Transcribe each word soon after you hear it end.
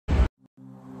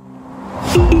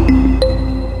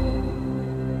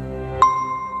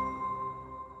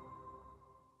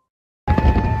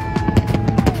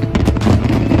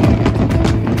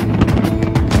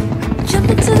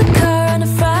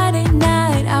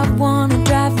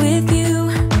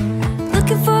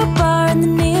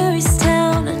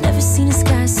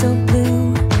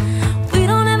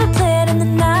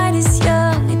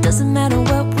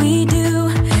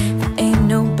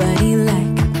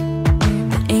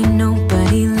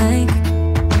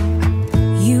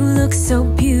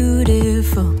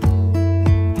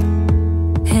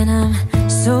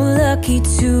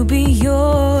To be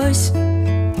yours,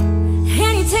 and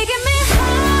you're taking me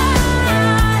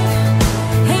high.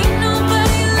 Ain't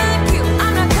nobody like you.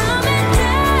 I'm not coming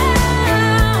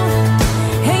down.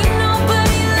 Ain't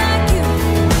nobody like you.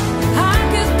 I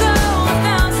could go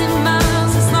 1,000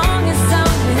 miles as long as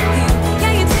I'm with you.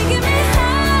 Yeah, you're taking me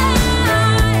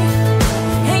high.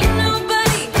 Ain't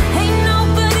nobody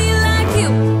like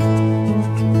you.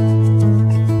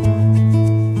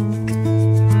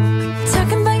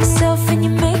 Talking about yourself and you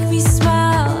make me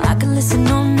smile. I can listen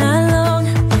all night long.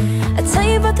 I tell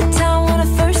you about the time when I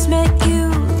first met you,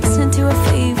 listening to a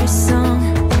favorite song.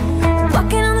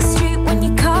 Walking on the street when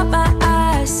you caught my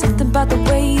eye. Something about the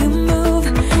way you move.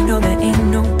 No, there ain't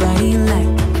nobody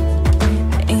like.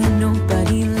 There ain't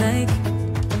nobody like.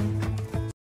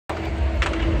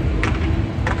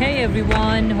 Hey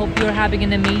everyone, hope you're having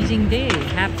an amazing day.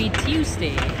 Happy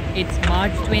Tuesday. It's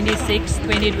March 26,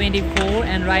 2024,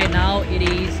 and right now it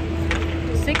is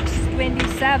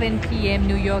 6:27 p.m.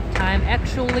 New York time.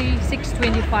 Actually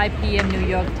 6:25 p.m. New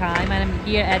York time, and I'm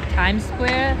here at Times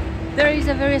Square. There is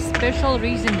a very special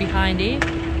reason behind it,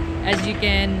 as you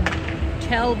can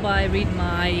tell by read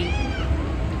my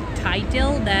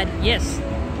title, that yes,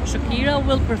 Shakira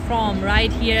will perform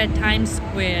right here at Times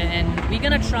Square, and we're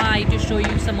gonna try to show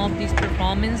you some of these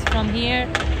performances from here.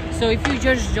 So if you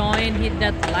just join, hit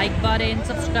that like button,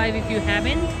 subscribe if you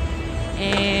haven't.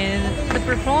 And the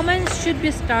performance should be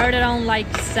started around like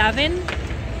 7.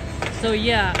 So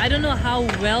yeah, I don't know how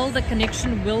well the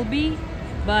connection will be,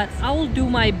 but I will do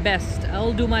my best. I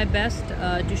will do my best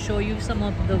to show you some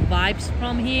of the vibes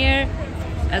from here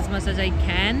as much as I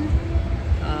can.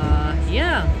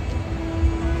 Yeah,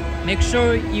 make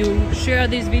sure you share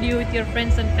this video with your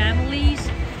friends and families.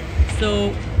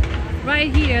 So right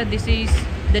here, this is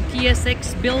the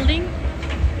TSX building,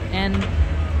 and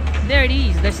there it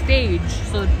is, the stage.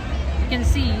 So you can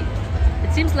see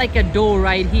it seems like a door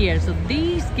right here. So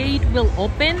this gate will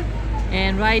open,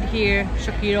 and right here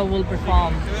Shakira will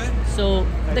perform. So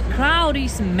the crowd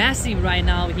is massive right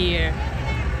now here.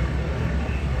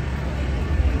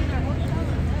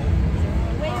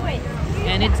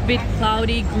 And it's a bit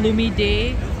cloudy, gloomy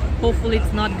day. Hopefully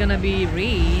it's not gonna be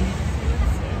rain,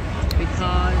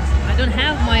 because I don't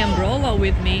have my umbrella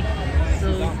with me.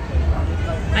 So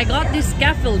I got this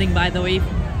scaffolding, by the way.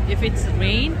 If it's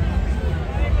rain,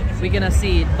 we're gonna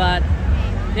see it. But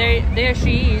there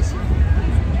she is,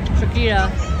 Shakira,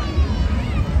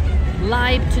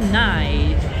 live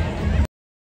tonight.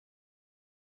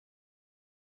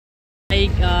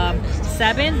 Like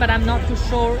 7, but I'm not too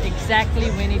sure exactly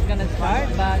when it's gonna start,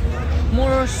 but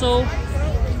more or so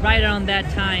right around that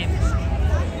time.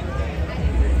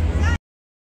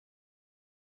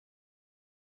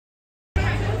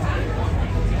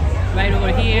 Right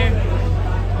over here.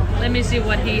 Let me see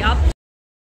what he up to.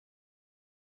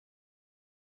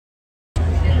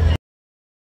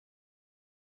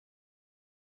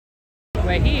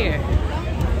 Right here.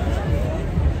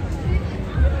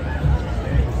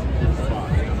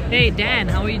 Hey Dan,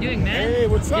 how are you doing, man? Hey,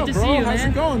 what's up, Good to bro? see you, How's man.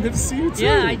 it going? Good to see you too.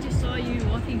 Yeah, I just saw you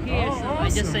walking here, so awesome. I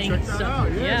just saying. Check that So, out.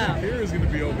 Yeah, Shakira's gonna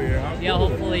be over here. How yeah, cool.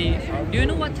 hopefully. Do you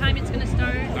know what time it's gonna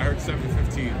start? I heard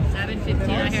 7:15. 7:15.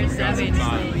 I heard We got 7. some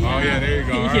time. So, yeah. Oh yeah, there you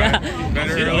go. All Yeah. right.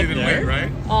 Better early than late,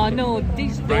 right? Oh no,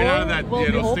 this door Right out of that, will yeah,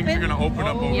 be those open. things are gonna open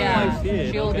up over Yeah,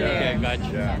 there. she'll be there.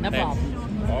 gotcha. Yeah. No problem.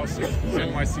 Awesome.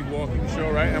 NYC Walking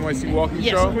Show, right? NYC Walking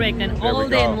Yes, Show? correct. And There all we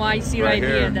the go. NYC right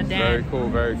here, the Dan. Very cool,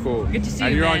 very cool. Good to see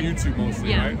and you, you're man. on YouTube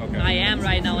mostly, Yeah, right? Okay. I am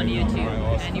right now on YouTube. All right,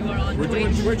 awesome. And you are on We're Twitch.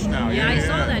 doing Twitch now. Yeah, I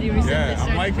saw that. You recently Yeah, I'm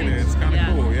started liking Twitch. it. It's kind of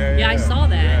cool. Yeah, I saw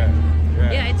that.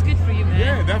 Yeah, it's good for you, man.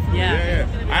 Yeah, definitely. Yeah.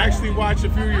 I actually watched a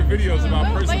few of your videos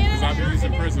about Prism, because I've been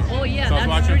using Prism. Oh yeah, so I was that's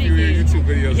watching a pretty few of your good. YouTube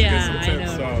videos to Yeah, get some I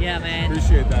tips. know. So Yeah, man.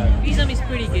 appreciate that. Prism is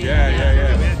pretty good.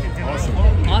 Yeah. Awesome.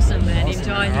 Awesome, man.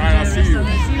 Enjoy. All right, I'll see you. See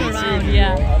you Good around. seeing you,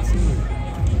 Yeah. bro. Absolutely.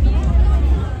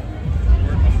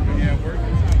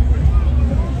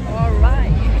 All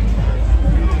right.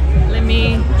 Let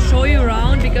me show you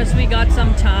around because we got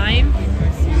some time.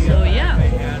 So yeah,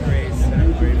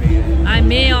 I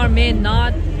may or may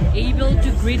not able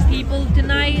to greet noise people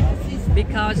tonight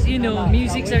because you know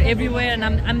musics are everywhere, and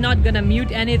I'm not gonna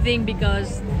mute anything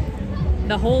because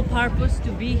the whole purpose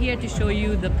to be here to show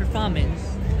you the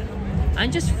performance. I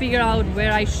just figure out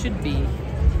where I should be,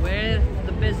 where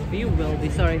the best view will be.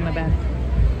 Sorry, my bad.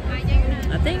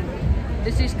 I think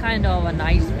this is kind of a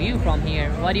nice view from here.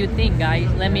 What do you think,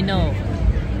 guys? Let me know.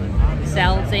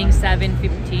 Sal saying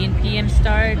 7:15 p.m.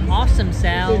 start. Awesome,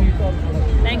 Sal.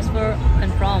 Thanks for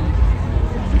confirm.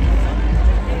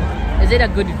 Is it a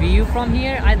good view from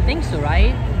here? I think so,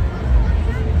 right?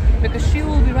 Because she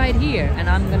will be right here and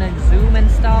I'm gonna zoom and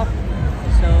stuff.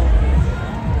 So,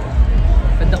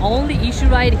 but the only issue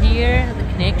right here, the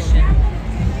connection.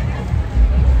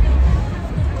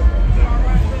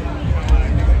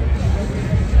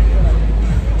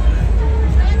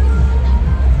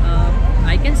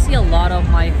 I can see a lot of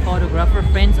my photographer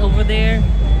friends over there,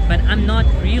 but I'm not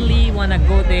really wanna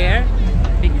go there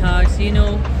because you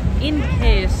know, in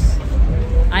case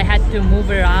I had to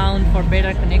move around for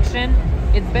better connection,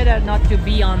 it's better not to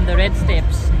be on the red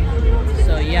steps.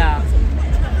 So yeah.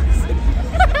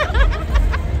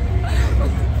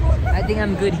 I think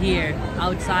I'm good here,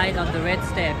 outside of the red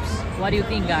steps. What do you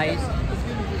think, guys?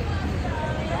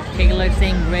 Taylor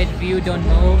saying red view, don't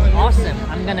move. Awesome,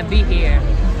 I'm gonna be here.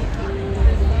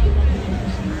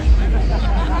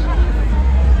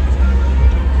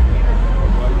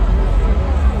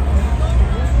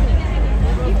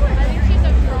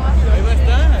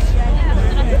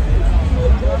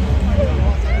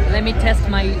 Let me test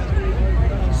my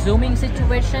zooming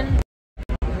situation.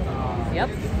 Yep,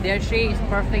 there she is,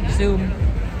 perfect zoom.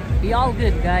 Be all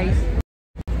good, guys.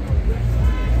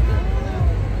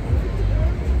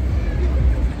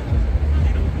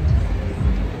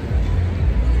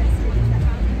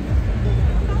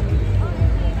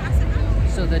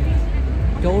 So the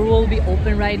door will be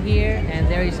open right here, and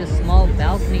there is a small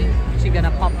balcony. She's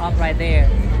gonna pop up right there.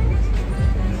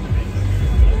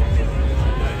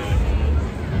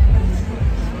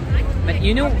 But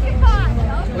you know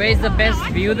where is the best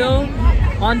view though?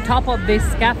 On top of this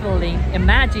scaffolding.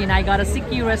 Imagine I got a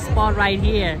Shakira spot right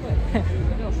here.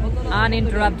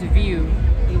 Uninterrupted view.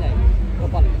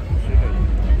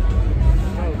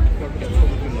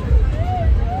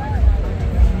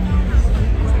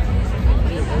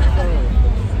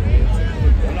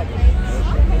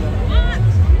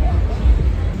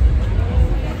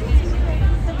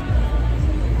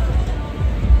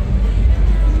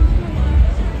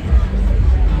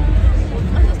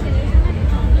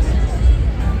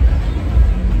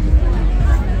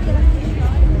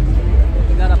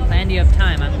 Of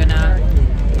time. I'm gonna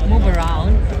move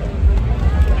around.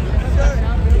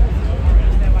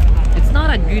 It's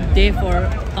not a good day for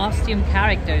costume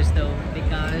characters though,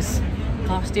 because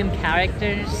costume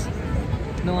characters,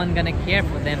 no one gonna care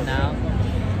for them now.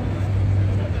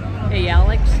 Hey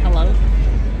Alex, hello.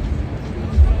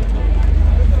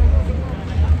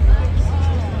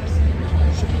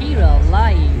 Shakira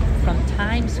live from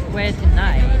Times Square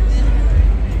tonight.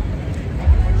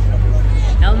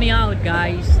 Help me out,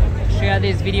 guys. Share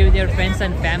this video with your friends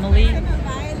and family.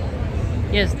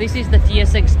 Yes, this is the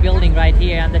TSX building right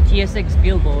here and the TSX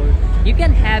billboard. You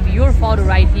can have your photo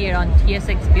right here on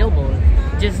TSX billboard.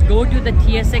 Just go to the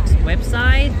TSX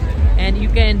website and you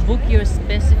can book your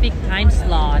specific time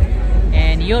slot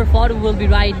and your photo will be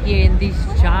right here in this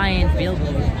giant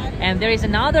billboard. And there is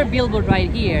another billboard right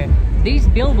here. This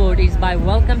billboard is by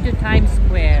Welcome to Times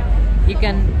Square. You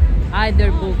can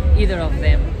either book either of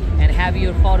them and have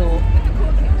your photo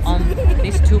on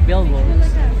these two billboards.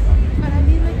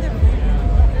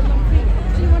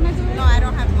 No, I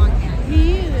don't have long hair.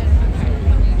 Me either.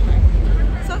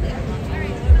 It's okay.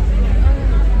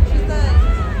 She's the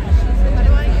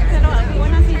pero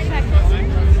wanna see check.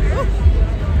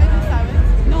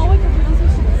 No, we don't see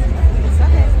checks. It's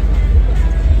okay.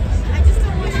 I just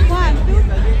don't want to. One, two.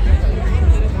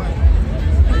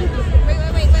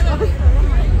 Wait.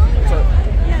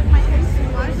 Yeah, my hair is too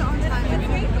much on time. What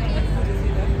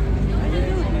are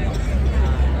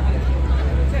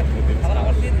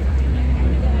you doing?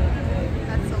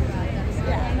 That's so bad.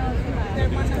 Yeah, I know. They're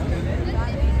one of them.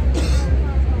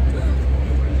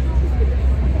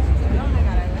 Oh my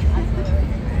god, I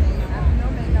have no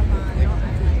makeup on. No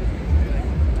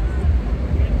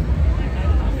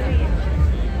eyeliner.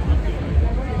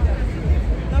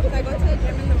 No, because I go to the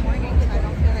gym in the morning because I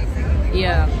don't feel like singing.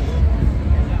 Yeah,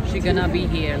 she's gonna be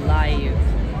here live.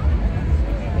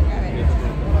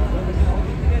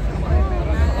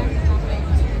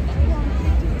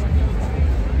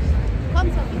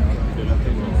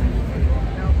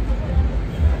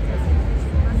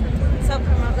 So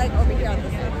come up like over here on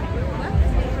this side.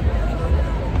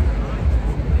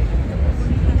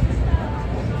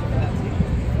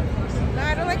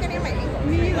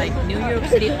 New York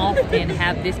City often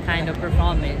have this kind of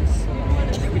performance.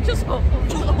 These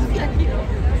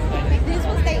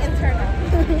will stay internal.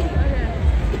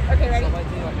 Okay, ready?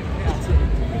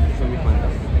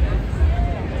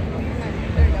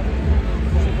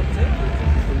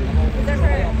 They're for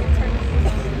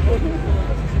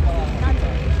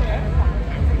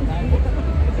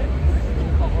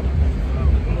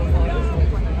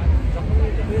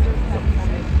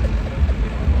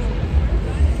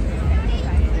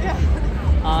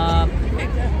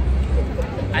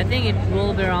I think it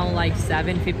will be around like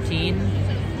 7:15.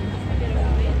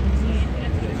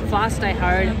 First I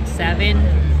heard 7.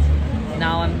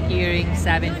 Now I'm hearing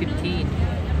 7:15.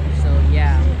 So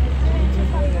yeah.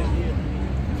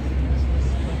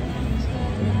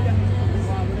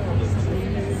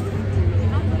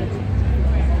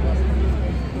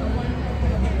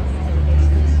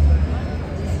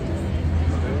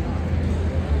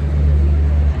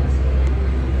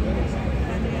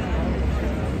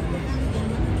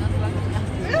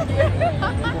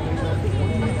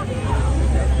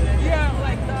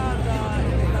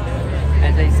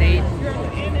 As I said,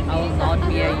 I will not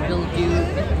be able to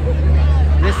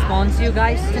respond to you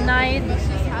guys tonight,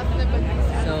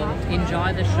 so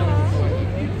enjoy the show.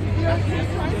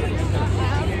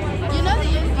 You know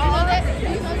that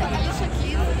Alicia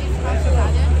Keys is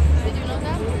Australian? Did you know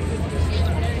that?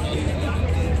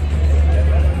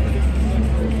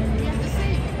 You have to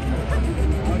say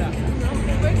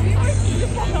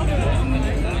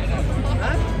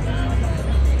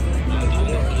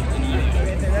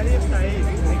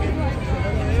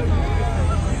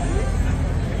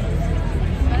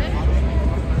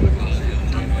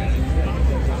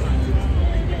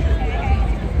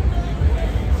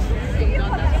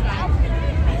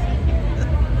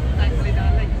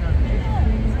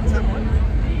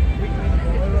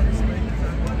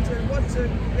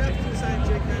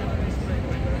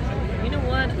You know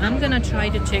what? I'm gonna try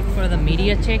to check for the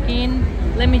media check-in.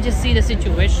 Let me just see the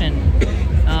situation.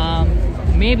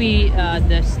 Maybe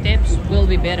the steps will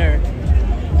be better.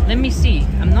 Let me see.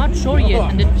 I'm not sure yet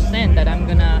 100% that I'm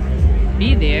gonna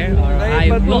be there, or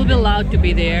I will be allowed to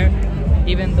be there,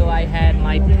 even though I had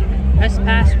my press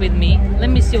pass with me. Let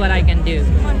me see what I can do.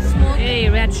 Hey,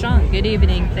 Rat Shank, good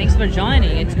evening. Thanks for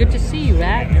joining. It's good to see you,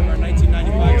 Rat.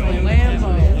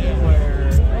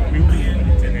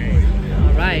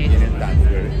 Alright.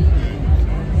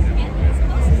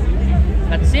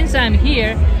 But since I'm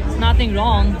here, it's nothing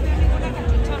wrong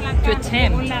to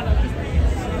attempt.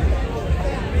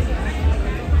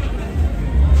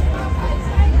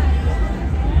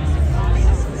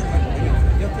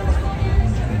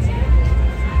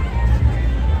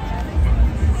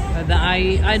 But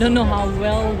I don't know how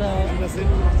well the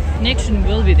connection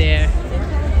will be there.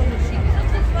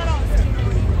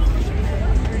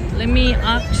 Let me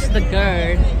ask the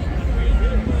guard.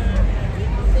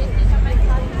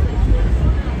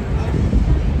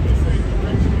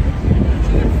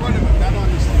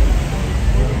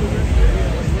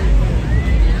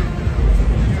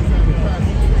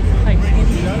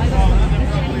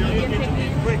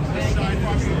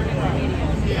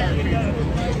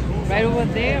 Right over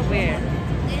there? Where?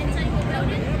 They didn't tell you what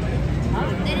building? Huh?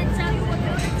 They didn't tell you what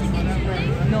building to get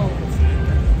to? No.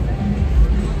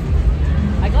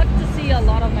 I got to see a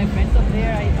lot of my friends up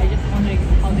there. I just wondering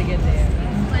how they get there.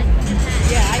 But the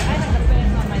pass. Yeah, I have the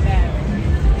pass on my bag.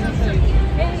 I'll show you.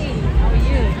 Hey, how are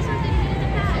you? That's what they did in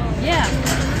the pass. Yeah.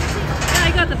 Yeah,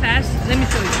 I got the pass. Let me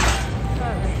show you.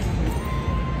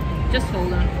 Just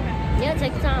hold on. Yeah,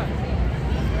 take your time.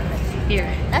 Here.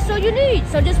 That's all you need.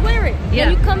 So just wear it. Yeah.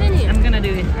 Then you come in here. I'm gonna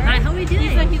do it. Hi, how are you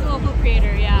doing? He's a local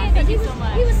creator, yeah. Thank he you was, so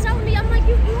much. He was telling me, I'm like,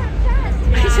 you have passed.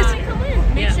 Yeah. Just come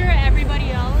in. Make Yeah. sure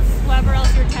everybody else, whoever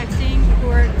else you're texting, who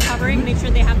are covering, make sure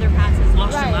they have their passes.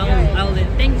 Awesome. Right. I'll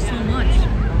thank you so much.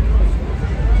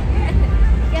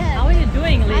 Yeah. How are you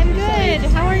doing, ladies? I'm good.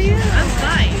 How are you? I'm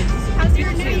fine. How's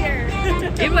your new year?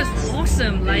 It was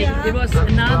awesome. Like it was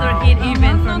another hit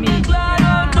event for me.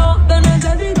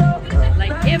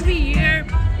 Like every year,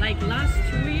 like last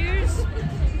 2 years,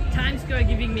 Times Square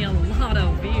giving me a lot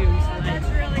of views. Like, That's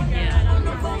really good.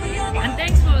 yeah. And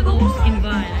thanks for those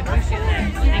invite. I appreciate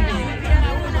that. Thank you. Yeah,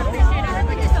 I would appreciate it. I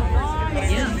think it's a long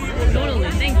Yeah, totally.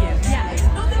 Thank you.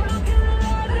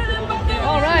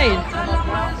 All right.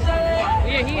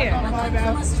 We're here.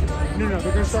 No,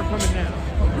 they're gonna start coming now.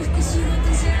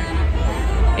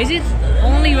 Is it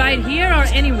only right here or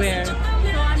anywhere? So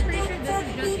I'm pretty sure this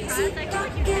is just press. I feel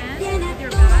like you can with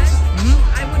your badge.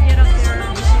 I would get up there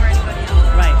before anybody else.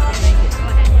 Right.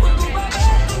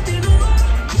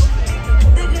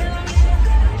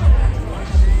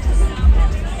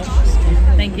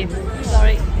 Thank you.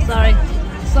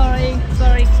 Sorry.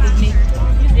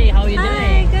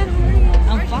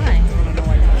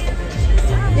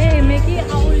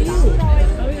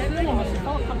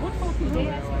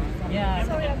 Yeah,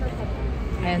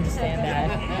 I understand that.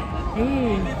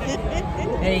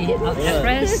 Hey,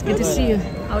 Empress, good to see you.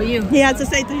 How are you? He has to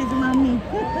say to his mommy.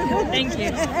 Thank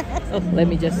you. Oh, let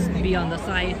me just be on the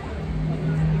side.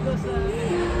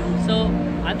 So,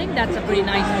 I think that's a pretty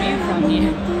nice view from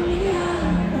here.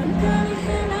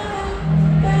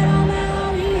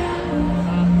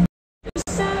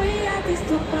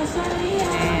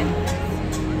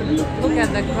 And look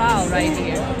at the crowd right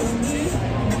here.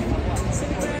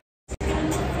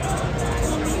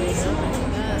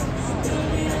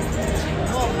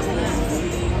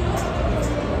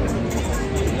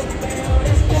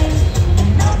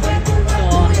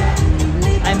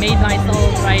 I made my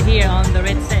salt right here on the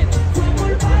red set.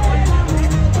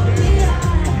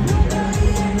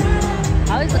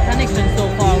 How is the connection so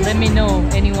far? Let me know,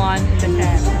 anyone in the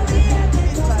chat.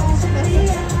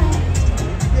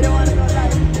 You don't want to go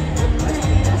live?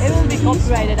 It will be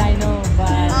copyrighted, I know,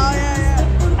 but Oh,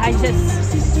 yeah. I just...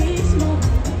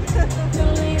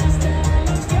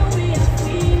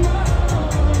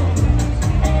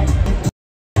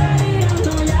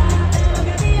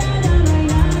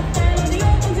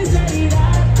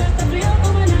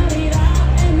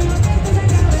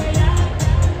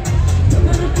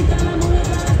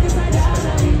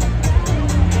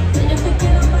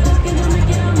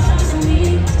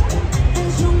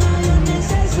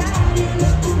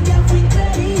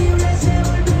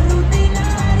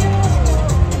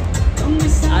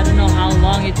 I don't know how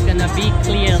long it's gonna be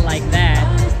clear like that,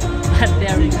 but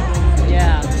there,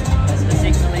 yeah, the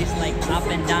signal is like up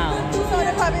and down. So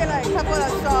they probably like a couple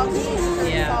of songs.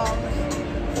 Yeah.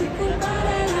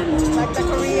 Like the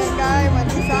Korean guy, when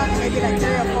he's on, maybe like 3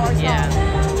 or 4 songs. Yeah,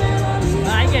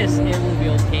 but I guess it will be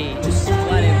okay.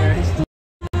 Whatever.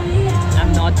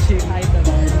 I'm not too hyped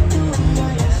about it.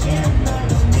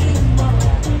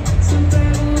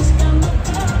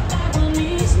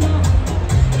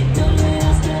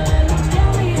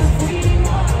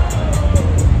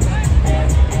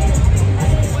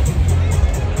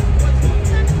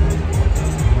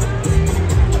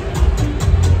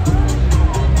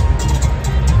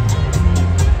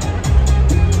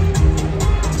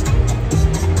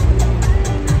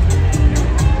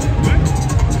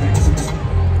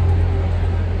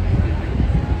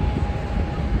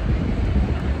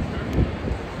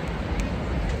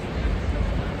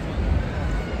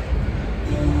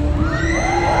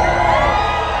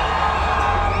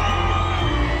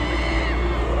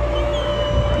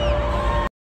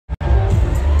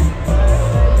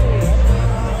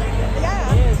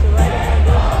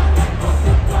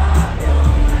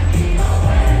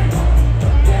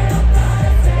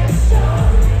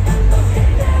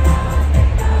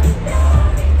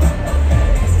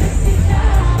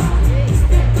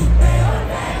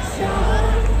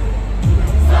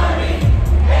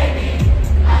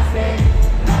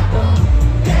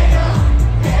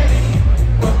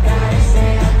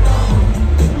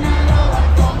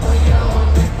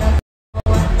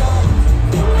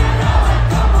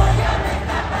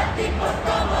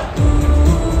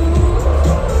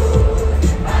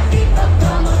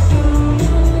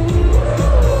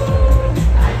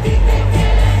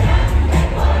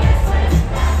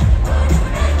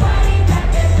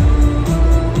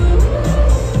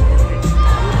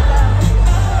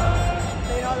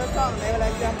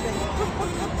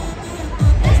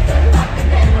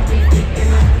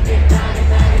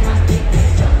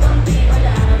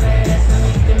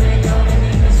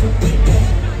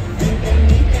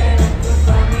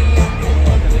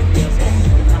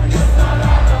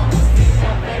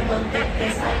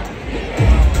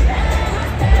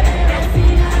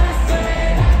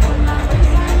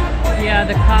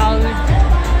 The cows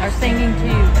are singing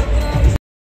too.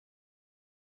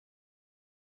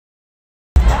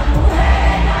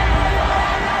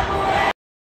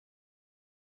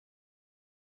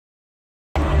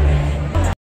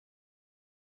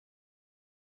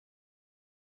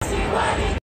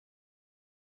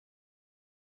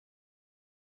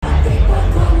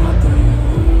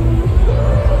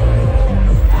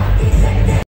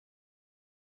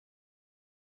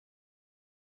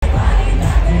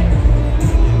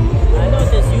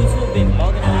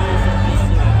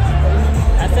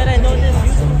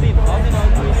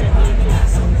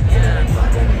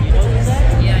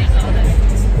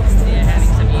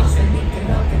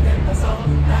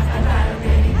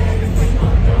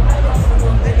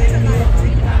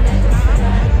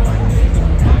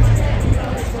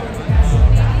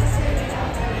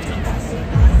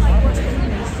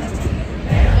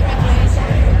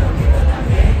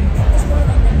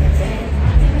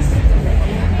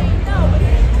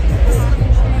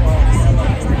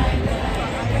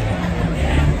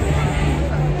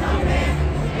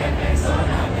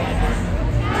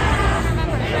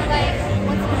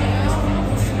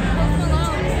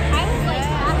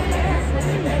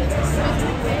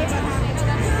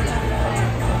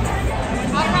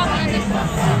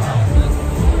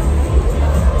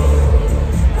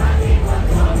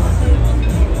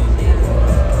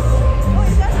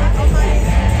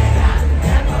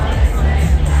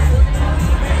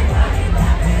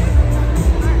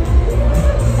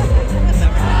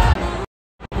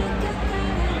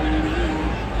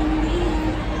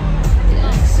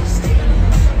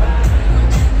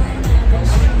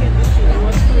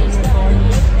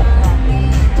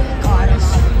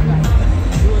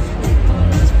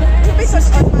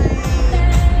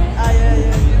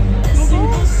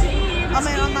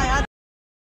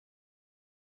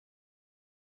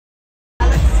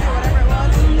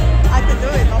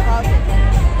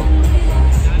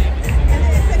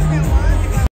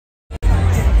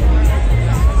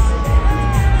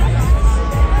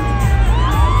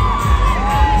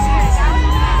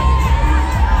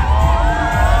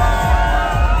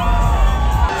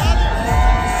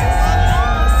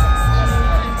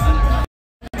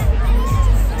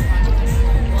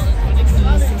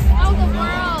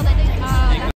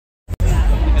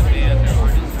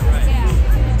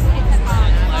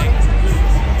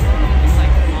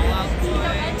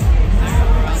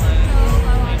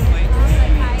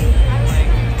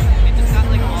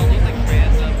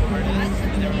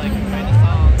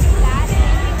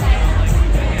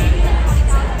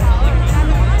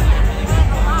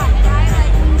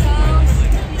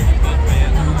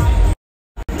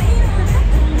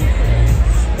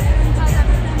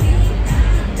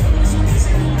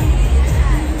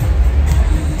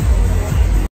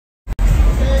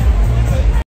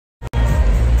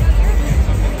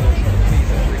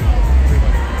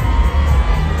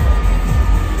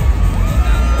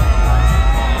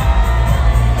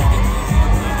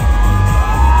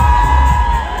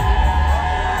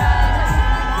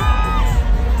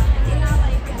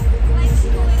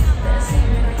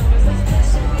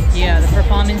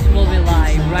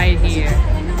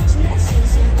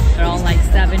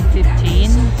 10:15.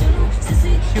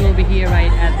 She will be here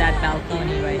right at that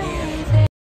balcony right here.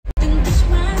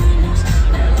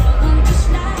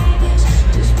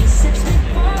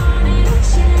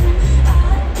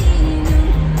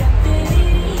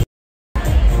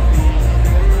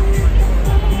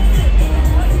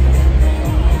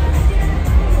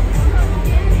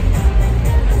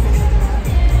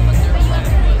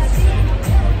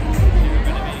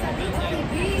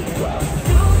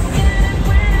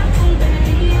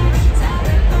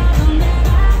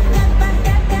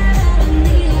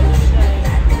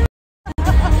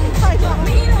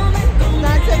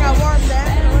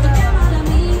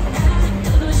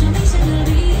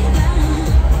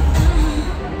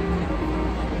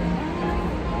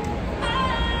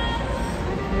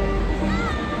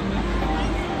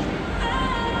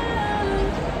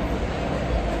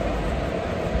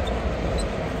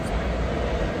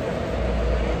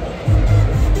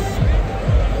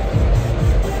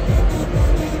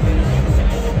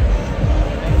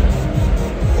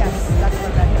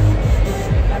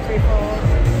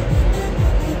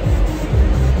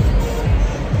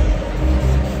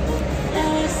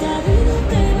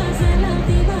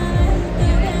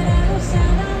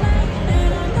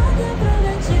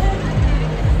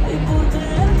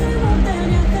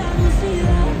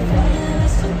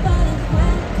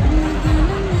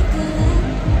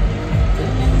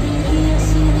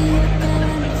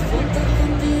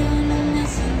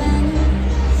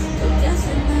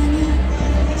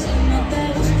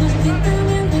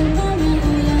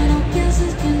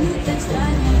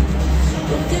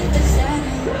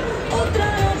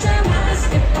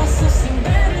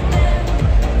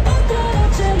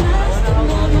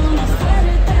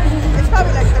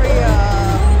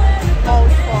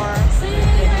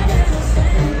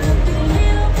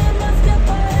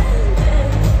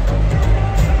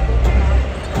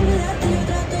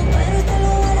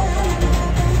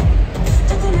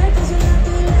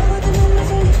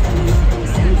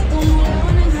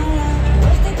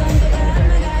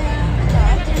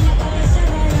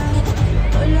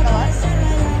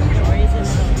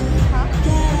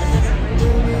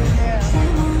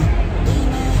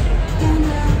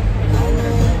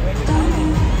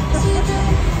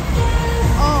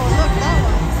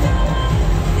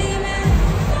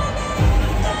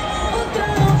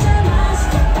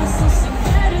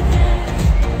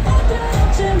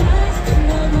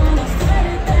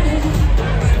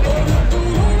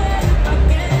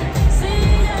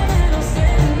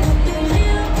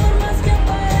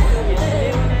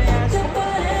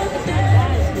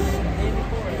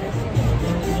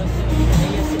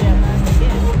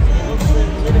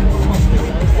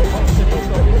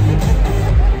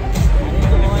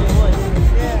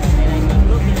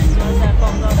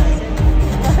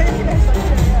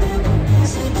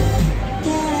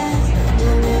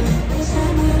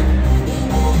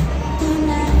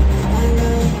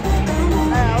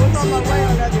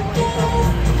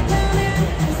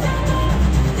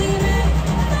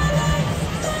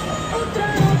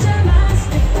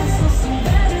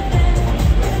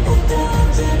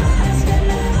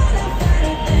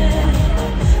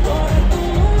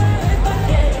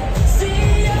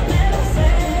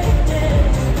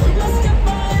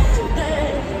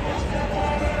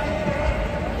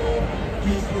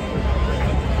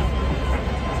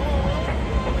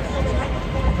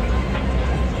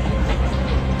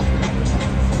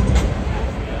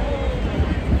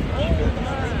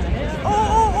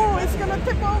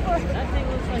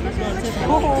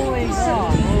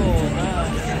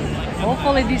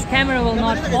 Hopefully this camera will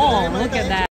not fall. Look at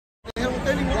that.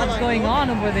 What's going on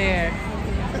over there?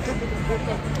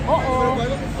 Uh-oh.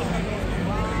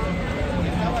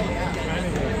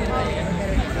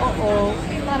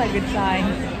 Uh-oh. Not a good sign.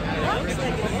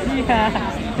 Yeah.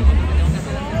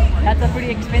 That's a pretty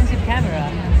expensive camera.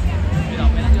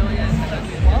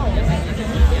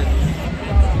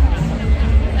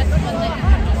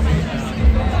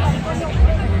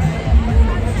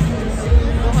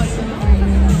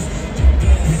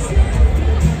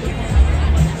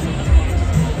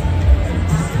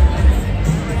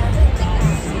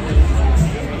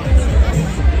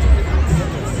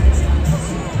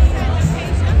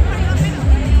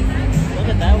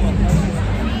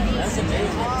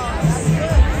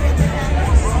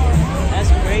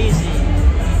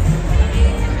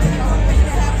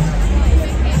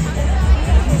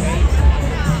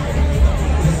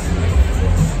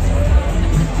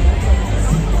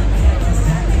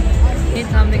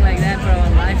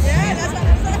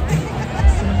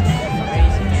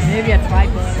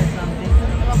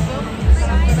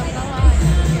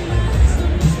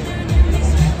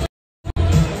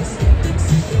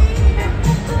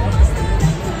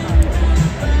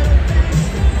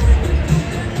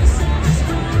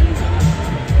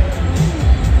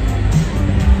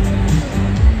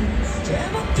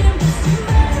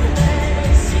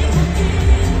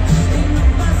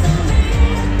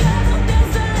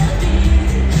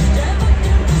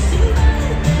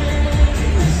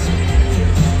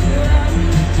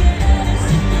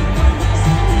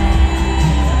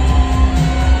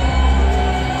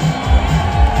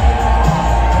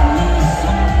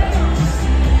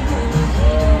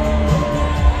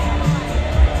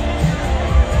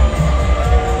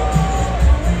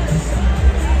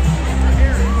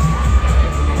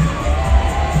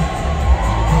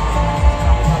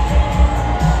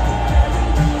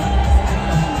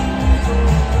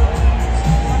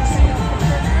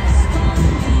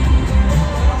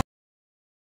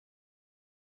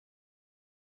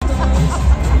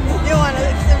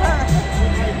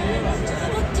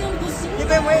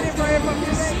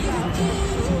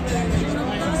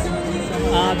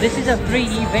 This is a free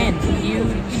event. You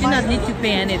do not need to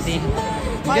pay anything.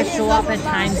 You just show up at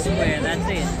Times Square. That's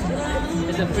it.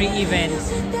 It's a free event.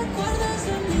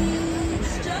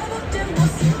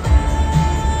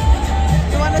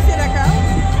 You want to see the crowd?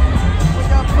 We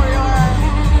go for your...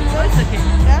 Oh, it's okay.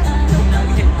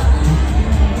 Yeah? Okay.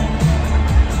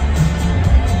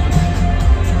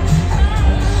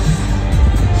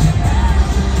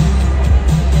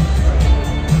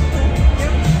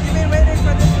 You've been waiting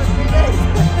for this for 3 days.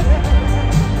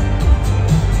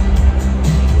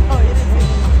 Oh, you didn't see it?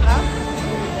 Huh?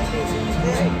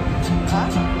 Yeah. Huh?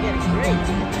 Yeah, it's great.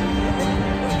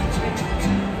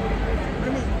 What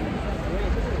do you mean?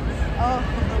 Oh.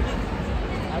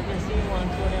 I've been seeing one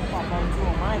for them pop on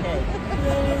through my head.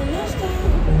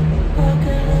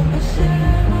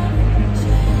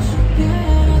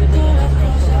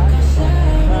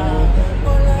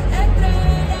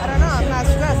 I don't know, I'm not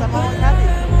stressed, I'm always happy.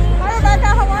 Hi Rebecca,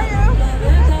 how are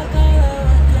you?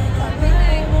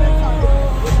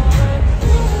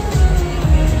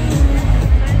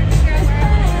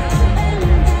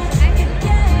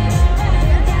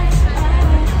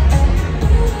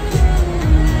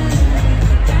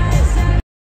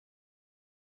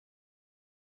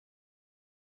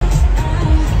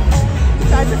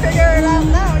 Try to figure it out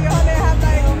now. You only have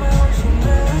like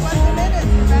 20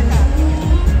 minutes, Rebecca.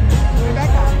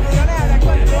 Rebecca, you only have like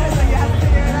 20 minutes, so you have to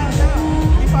figure it out now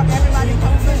before everybody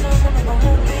comes in.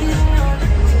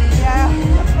 Yeah.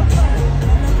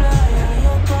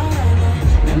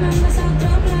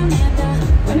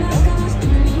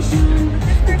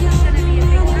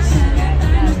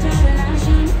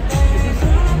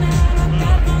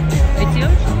 It's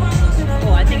yours?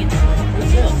 Oh, I think it's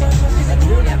yours.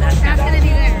 Yeah, that's That's good. gonna be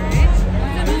there, right?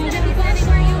 So who's gonna be standing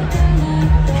where you?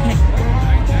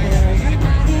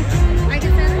 I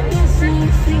can stand there.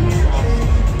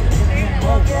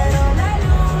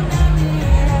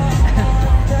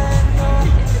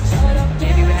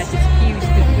 Maybe we had to excuse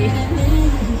to be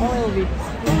a little bit.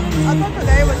 I thought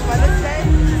today was Wednesday,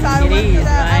 so I It went is, to the,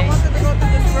 I right? wanted to go to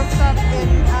this rooftop in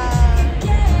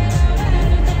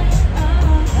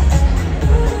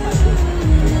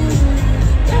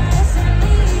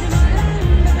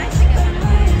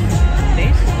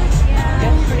This?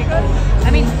 That's pretty cool. I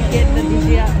mean, get the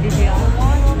DJI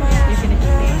one, you can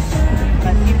extend,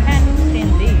 but you can't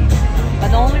extend these. But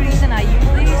the only reason I use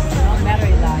these is no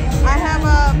battery life. I have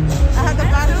the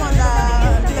battery on the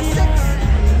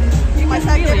 6. My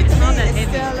son gave it to It's not me, that it's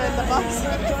heavy. still in the box.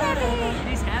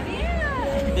 This heavy?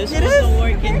 This It wasn't is?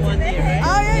 working one day, right?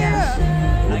 Oh yeah.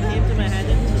 I came to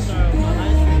Manhattan to start my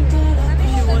live stream.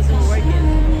 She wasn't working.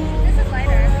 This is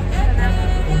lighter than that one.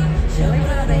 A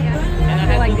little bit, yeah. And I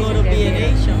feel had like to go this to is B&H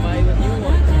heavier. and buy a new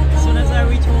one. As soon as I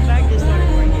reached home back, they started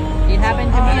working. It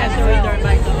happened to me I as had to well. return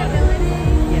back to auto.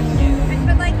 Yes.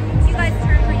 But like, you guys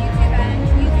turn for YouTube and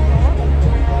you do both,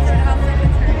 so it helps with the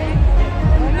turning.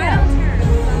 I don't turn.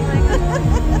 So I'm like,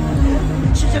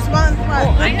 She just wants what?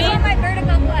 Oh, I I know mean, my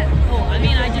vertical flip. oh, I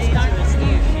mean, I just got this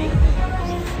new shape.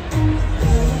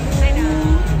 I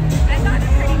know. I got it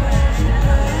pretty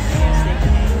good.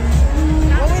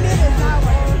 What we need is that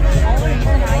one. The only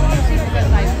reason I use it because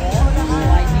I walk, so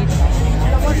I need something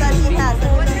The one that he has. The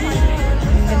one that he has.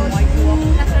 NYC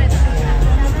Walking That's what I thought.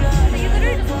 So you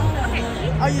literally just, okay.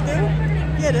 Oh, you do?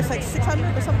 Yeah, there's like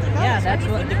 600 or something. Yeah, that's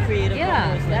what The creative Yeah,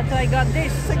 one was that's why I got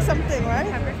this. 6 something, right?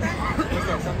 Is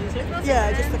that something sir? Yeah,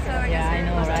 just look at it. Yeah, I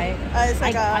know, right? It's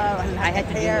like I had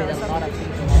to deal hair with or a lot of something.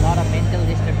 people, a lot of mental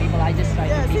disturbed people. I just try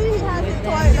Yeah, to be see, he cool has with it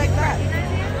them. twice like that.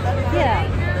 Yeah,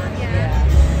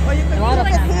 yeah, Or you can A lot look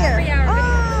of at them here. have. 3 hour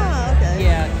Ah, okay.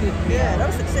 yeah, good. Yeah, that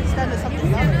was like 600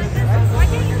 something dollars. Why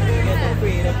can't you put it in You get the that?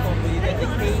 creative combo, you get the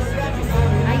case and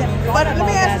everything. I But let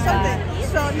me ask you something.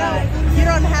 So now you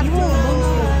don't have You won't lose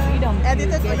your to freedom to edit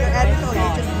it or get you the edit best or you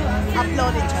shot. just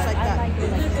upload it just like I that. like to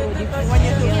like show different When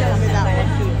you do angles film with that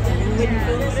and one.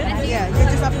 to- Yeah, you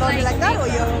just upload it like that or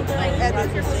you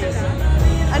edit it.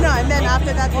 I know, and then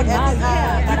after that you Oh, now, edit.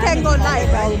 yeah, You but can I'm go in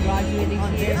live, college, I'll right? gradually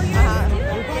here. Uh-huh.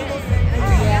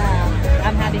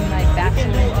 I'm having my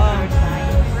bachelor's in computer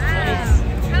science.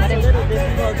 But it's a little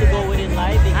difficult to go with it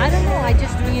live I because don't know, I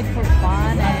just doing it for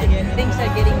fun and things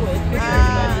are getting quicker.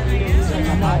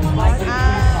 No, like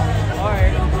or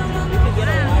you could get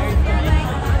a wired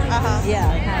connection. Uh-huh. yeah,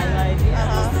 kind of like,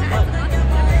 Uh-huh.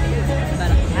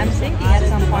 but I'm thinking at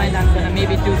some point I'm gonna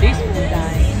maybe do this full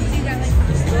time.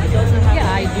 Yeah,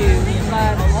 I do,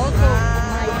 but also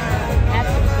my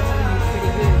attitude is pretty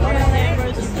good. One of them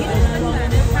versus the other one,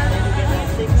 and then you get that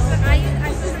signal.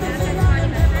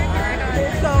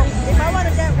 So if I want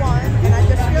to get one and I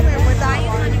just film it with that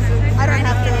one, I don't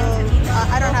have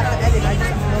to edit. I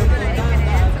just upload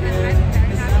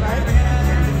it.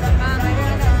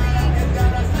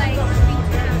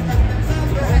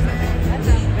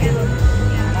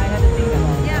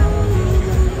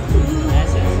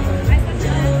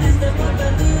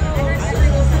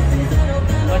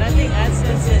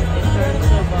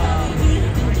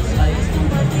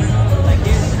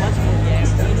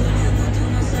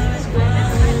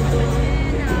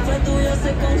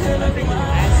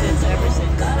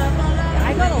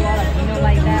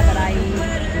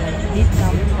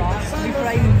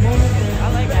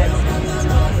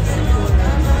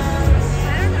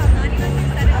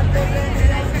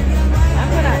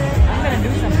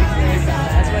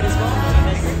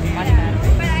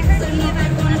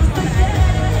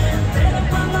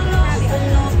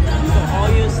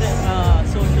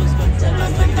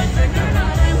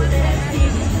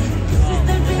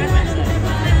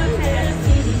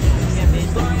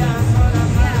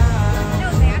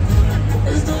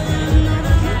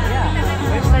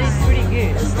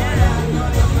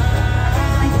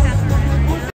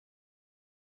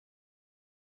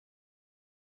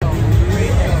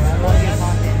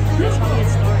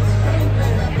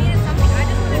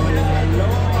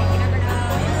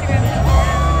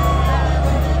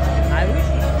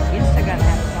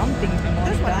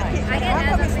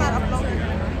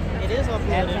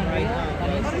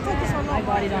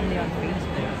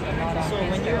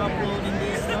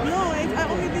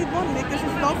 this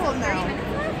is local now.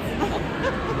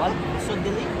 What? So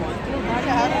delete one.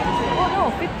 Yeah. Oh no,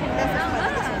 15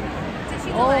 minutes. Did she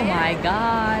Oh delay it? my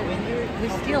god. We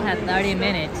still have 30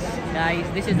 minutes. Guys,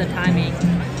 this is the timing.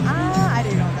 Ah, I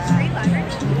didn't know Are that. you live right now?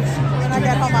 When I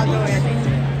get home, I'll do it.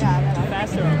 Yeah.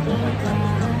 Faster.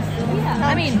 I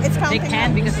mean, It's they counting can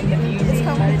now. because of the music, It's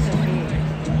but counting. it's okay.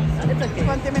 It's okay.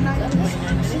 20 minutes.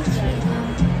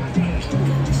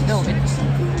 No, it's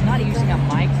not using a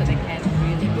mic, so they can't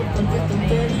really hear a lot of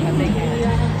things, but they can.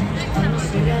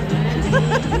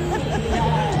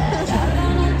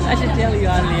 I should tell you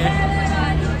earlier.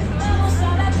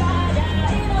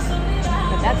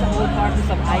 But that's the whole purpose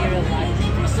of IRL life.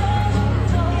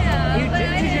 Yeah, You, but I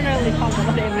you generally talk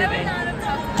about never everything. thought of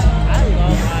talking about I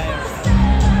love IRL.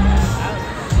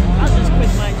 I'll just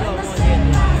quit my job one day.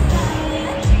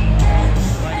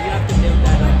 But you have to build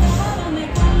that up.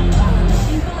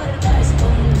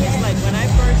 It's like when I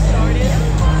first started, I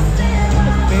was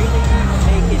barely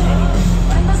making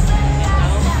anything. And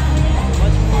now,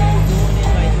 much more you're doing it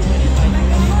by doing it by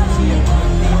doing it. See your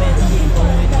payments keep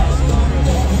going, that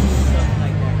stuff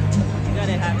like that. You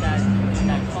gotta have that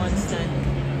constant.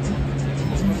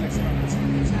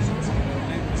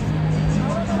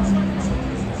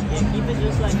 Yeah, keep it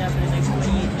just like that for the next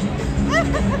 28 minutes.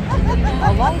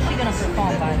 How long is she gonna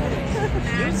perform, by the way?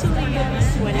 Usually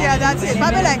it's 20 Yeah, that's it.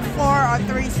 Probably like 4 or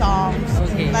 3 songs.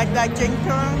 Okay. Like that Jing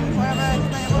Kung, whatever his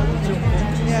name was.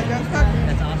 Yeah, Jing Kung.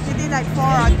 That's awesome. He did like 4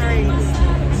 or 3.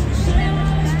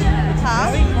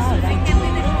 Huh? Wow, thank you.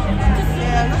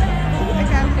 Yeah.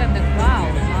 Okay. Look at the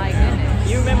crowd, my goodness.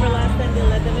 You remember last time they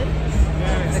let them in?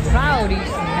 The crowd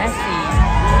is messy.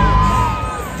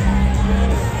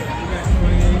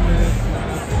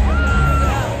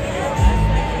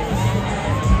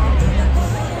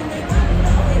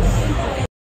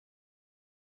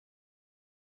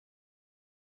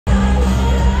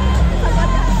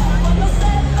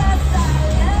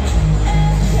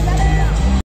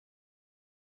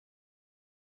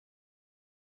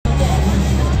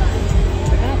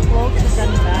 We're gonna float to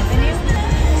Seventh Avenue.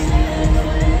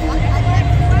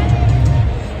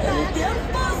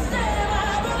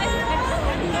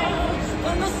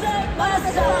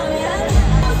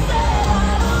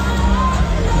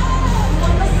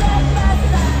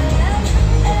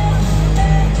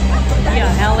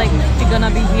 Yeah, Alex, she's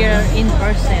gonna be here in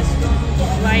person,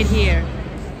 right here,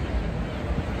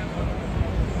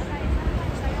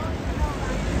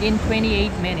 in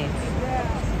 28 minutes.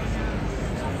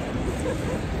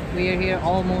 We are here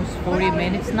almost 40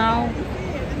 minutes now.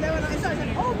 And then when I saw it, I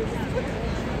said, oh, this is good.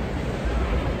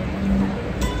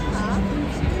 Huh?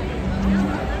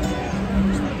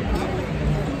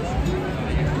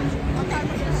 What time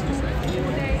is it?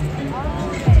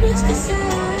 Reach the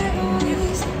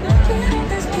sideways,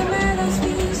 quietas quemadas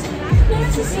vis,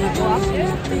 necesito una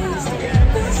pista,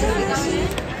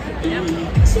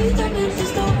 si también te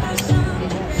está pasando,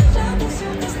 la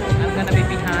pasión te está I'm gonna be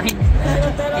behind him.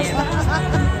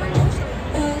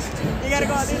 You gotta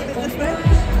go a little bit this way?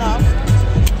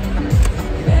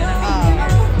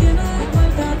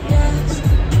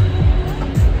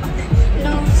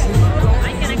 No.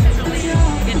 I can actually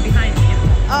get behind him.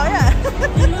 Oh, yeah.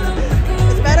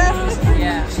 It's better?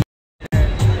 Yeah.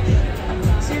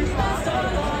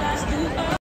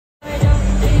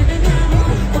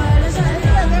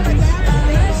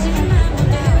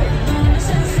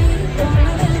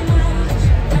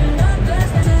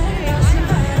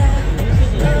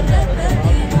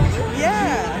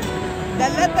 Yeah.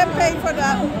 Then let them pay for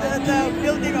the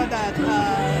building of that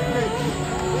bridge.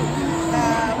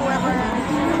 Whoever.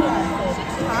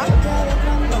 Huh?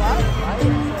 The what?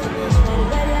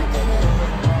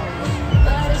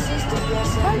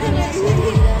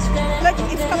 Look,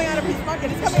 it's coming out of his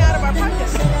pocket. It's coming out of our pocket.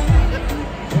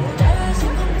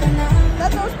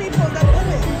 Let those people that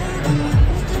live it.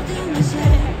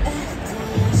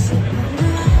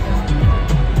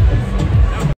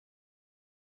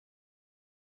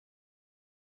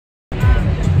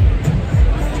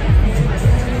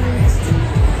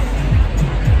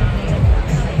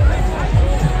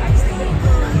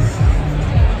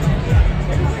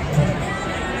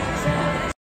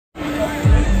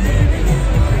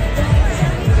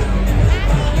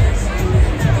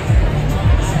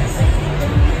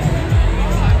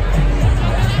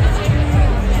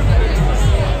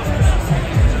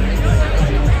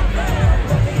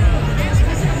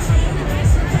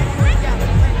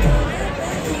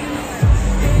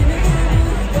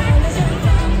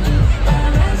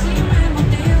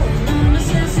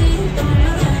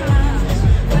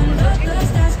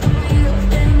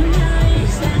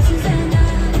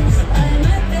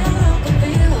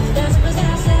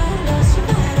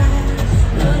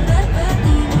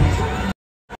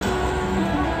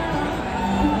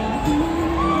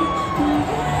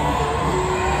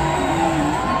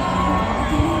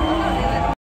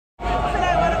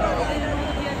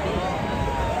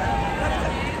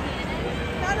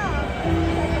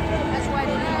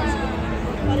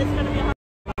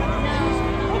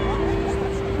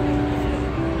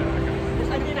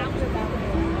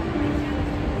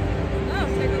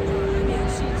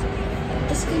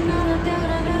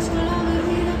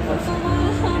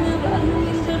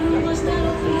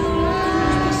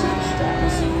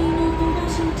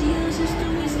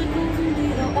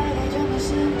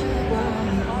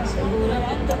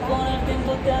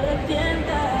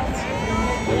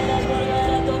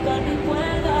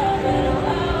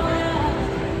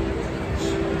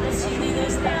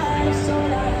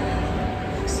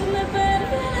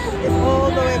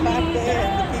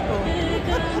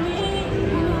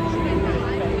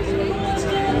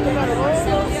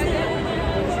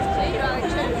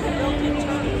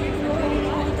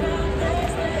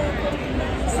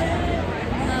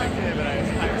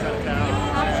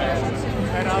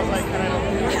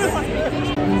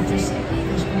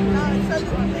 It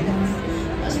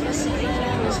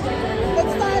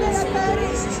started at 30.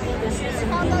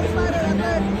 Countdown started at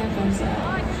 30.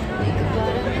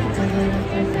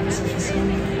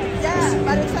 Yeah,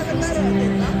 but it's 7:30, I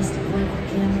think, no?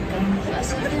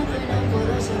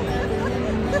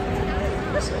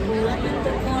 Seguramente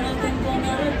con el tiempo me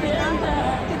arrepienta.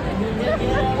 Un día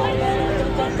quiera volver a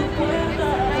tocar tu puerta.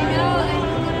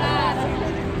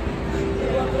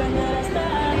 Debo aprender a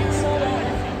estar sola.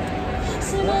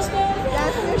 Si no es verdad,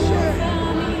 Yes, you should.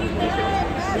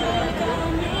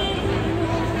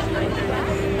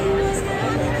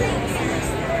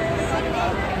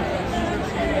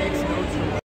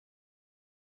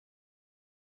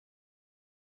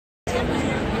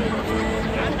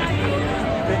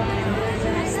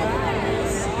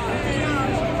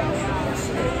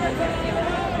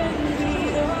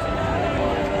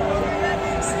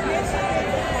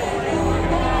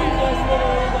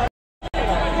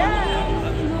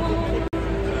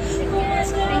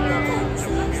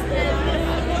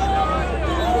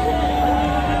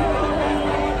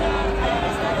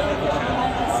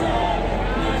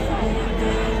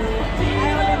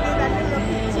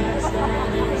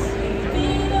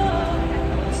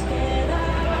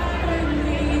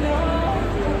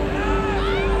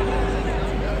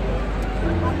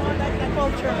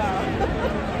 Culture now.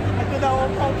 I do the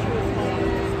whole culture.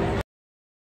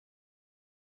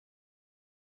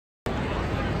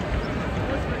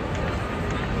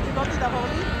 Did you go to the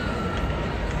holy?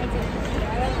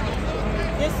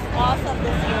 This is awesome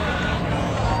this year.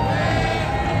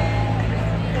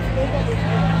 It's bigger this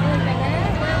year.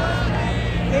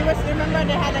 It was, remember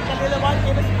they had like a little one,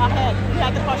 it was ahead. You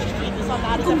had to cross the street, it's on the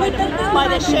other side by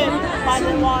the ship, by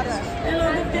the water.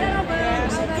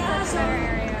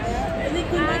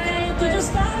 Tú yo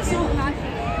estás, la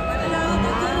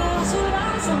otra te roba su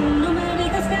brazo. No me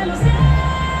digas que lo sientes.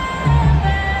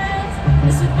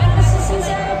 Eso parece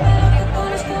sincero, pero te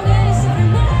conozco bien y sé que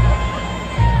me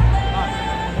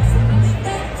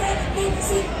te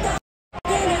necesito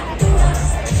que me actúas.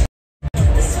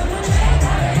 Eso no me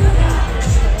cabe duda.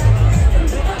 En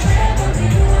tu papel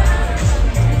continúa.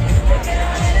 Te quiero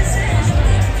ver en serio.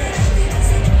 Te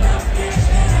necesito que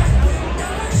me actúas.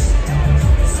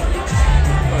 Eso no me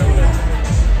cabe duda.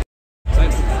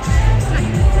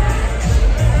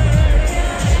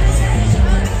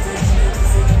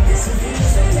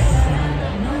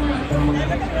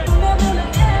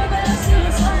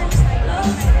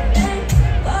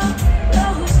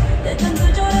 De tanto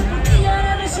llorar por ti y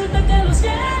ahora resulta que los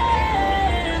quieres.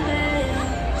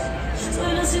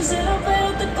 Suena sincero pero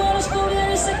te conozco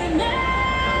bien y sé que me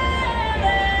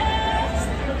ves.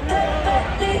 Te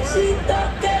felicito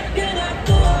que bien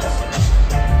actúas.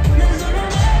 De eso no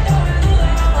me cabe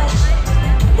duda.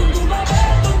 Con tu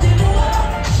papel continúa.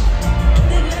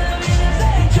 Te queda bien ese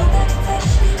hecho. Te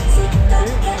felicito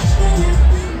que bien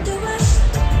actúas.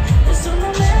 De eso no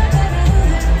me cabe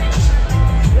duda.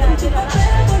 Con tu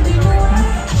papel continúa.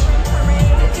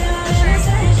 Te queda bien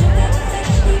ese hecho. Te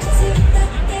felicito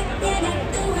que bien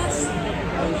actúas.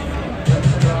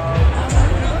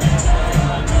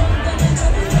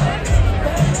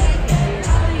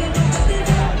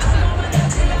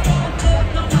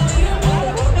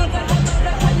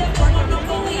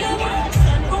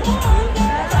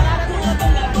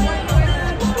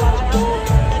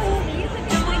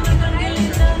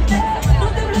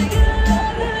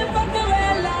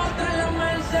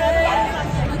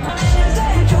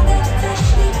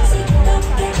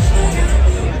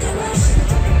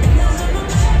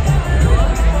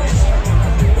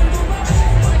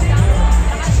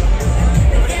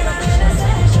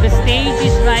 The stage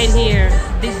is right here.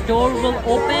 This door will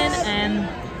open and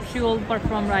she will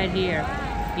perform right here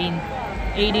in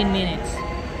 18 minutes.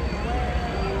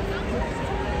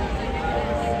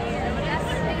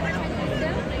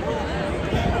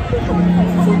 Fue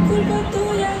culpa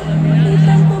tuya y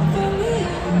tampoco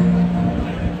mía.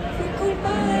 Fue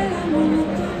culpa de la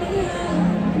monotonía.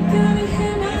 Yo dije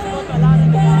nada,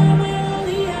 pero me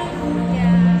dolía.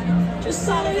 Yo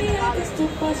sabía que esto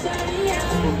pasaría.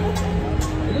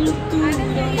 Lo tuyo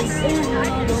es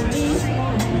lo mismo.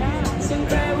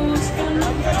 Siempre buscando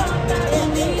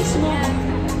protagonismo.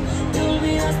 Te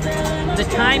olvidaste de The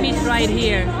time is right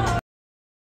here.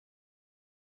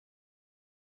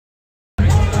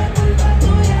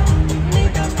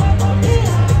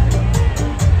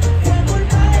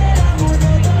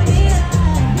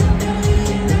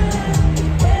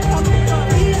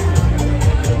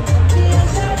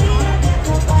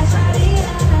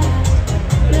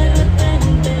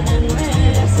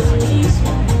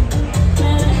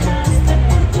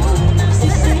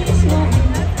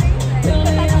 Te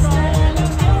olvidaste de lo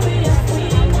que un día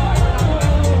fuimos.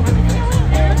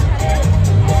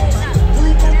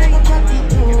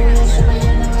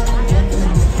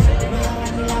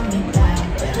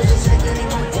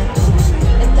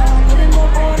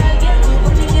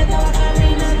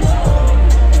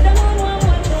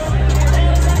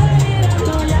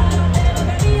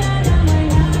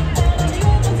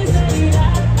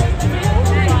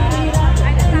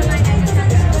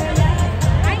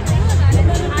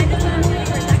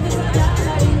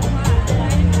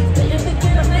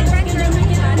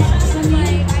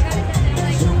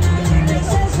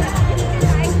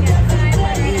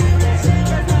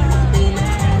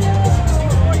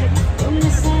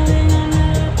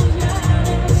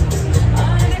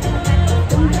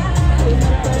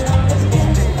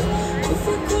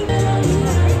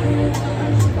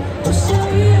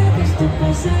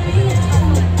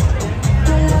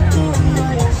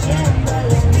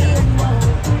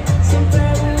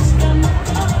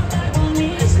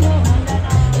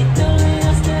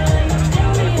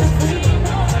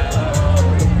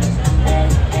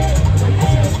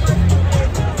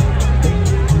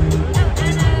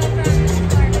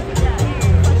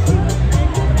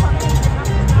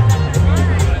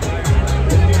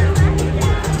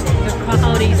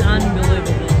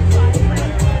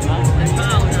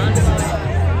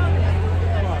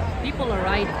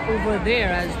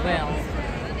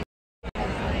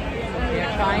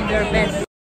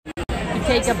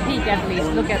 at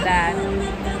least. Look at that.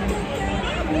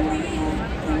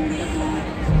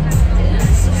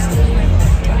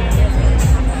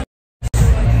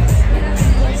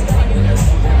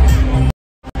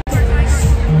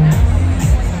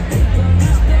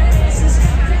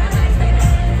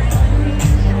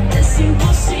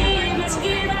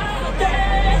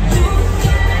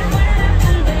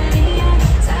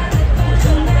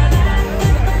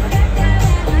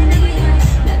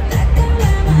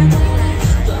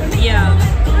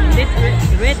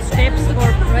 Red steps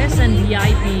for press and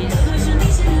VIPs.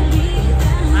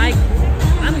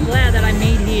 I'm glad that I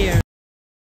made here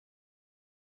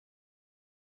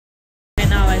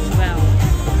now as well.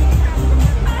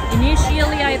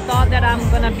 Initially I thought that I'm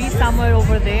gonna be somewhere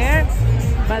over there,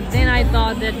 but then I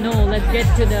thought that no, let's get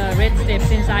to the red step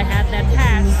since I had that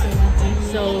pass.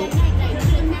 So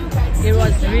it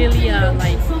was really a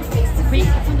like quick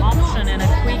option and a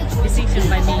quick decision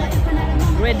by me.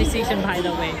 Great decision, by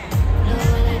the way.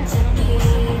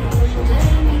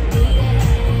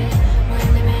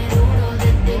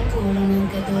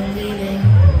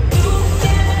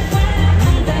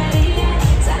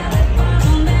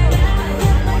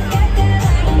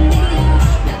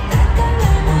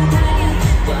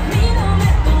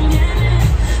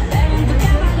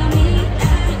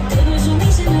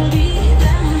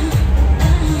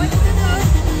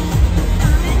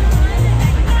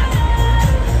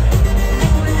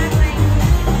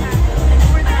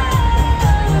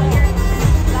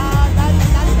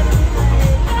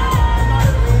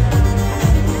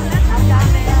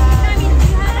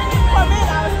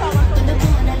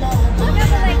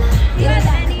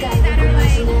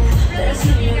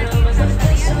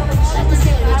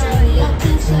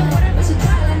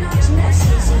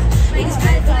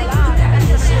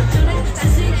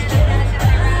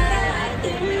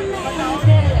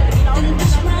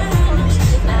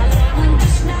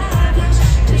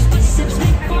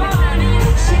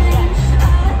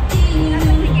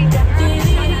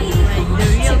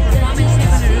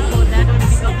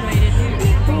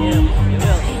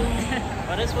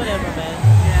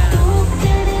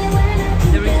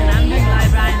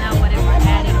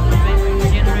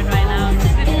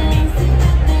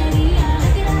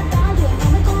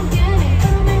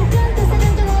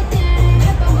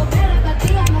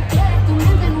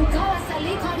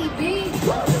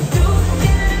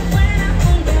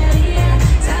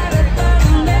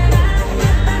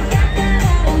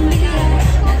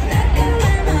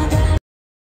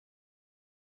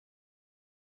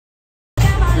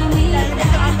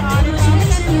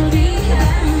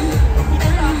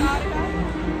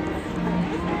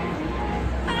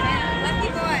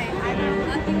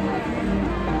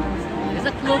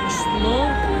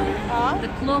 The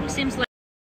clock seems like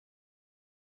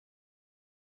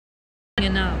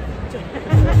enough.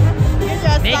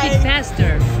 Make it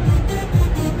faster.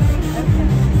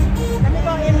 Let me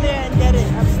go in there and get it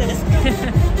upstairs.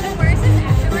 The worst is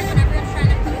afterwards when everyone's trying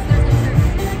to post there's no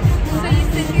service. So you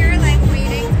sit here like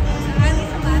waiting. At least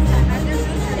the last time there's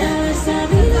no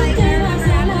service. Like I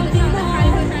remember after the song,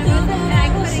 trying to post and I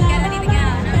couldn't get anything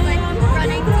out. And I was like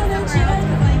running to somewhere else. Like,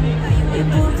 how do you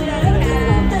wait?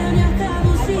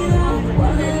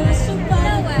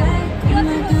 No way. You have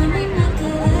to post it right now.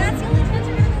 That's the only chance you're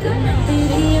gonna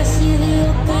do.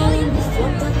 All you do is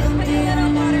put it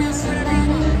on water or whatever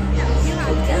you want. You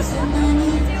have to. Do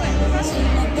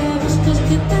it.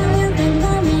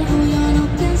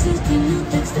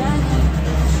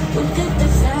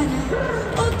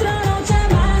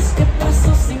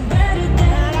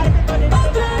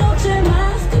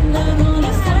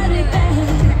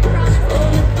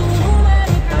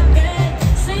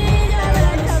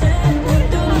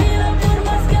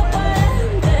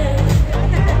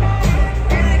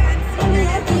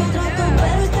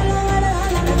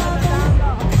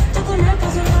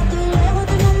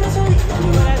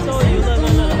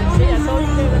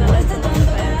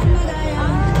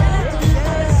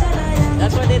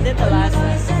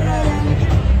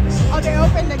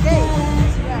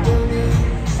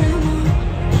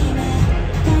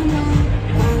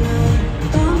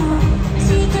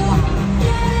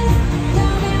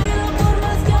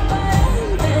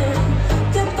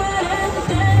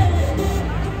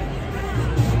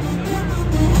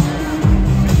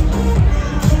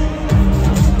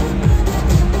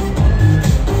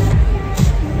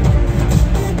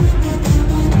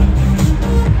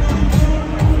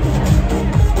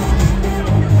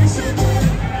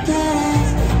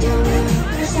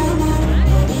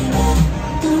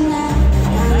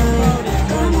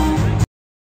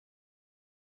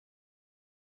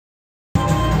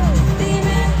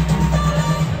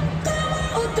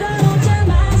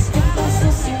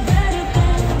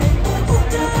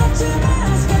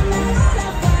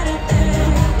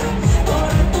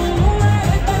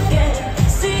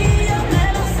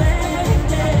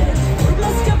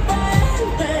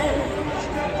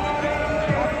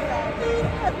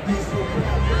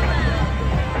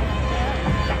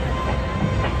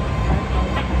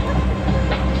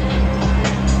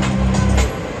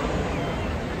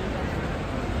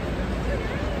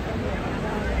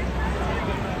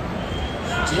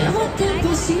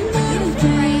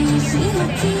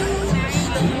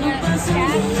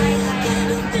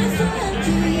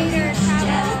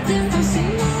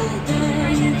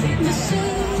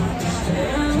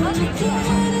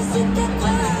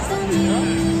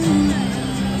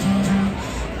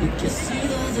 I'm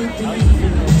doing my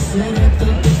first like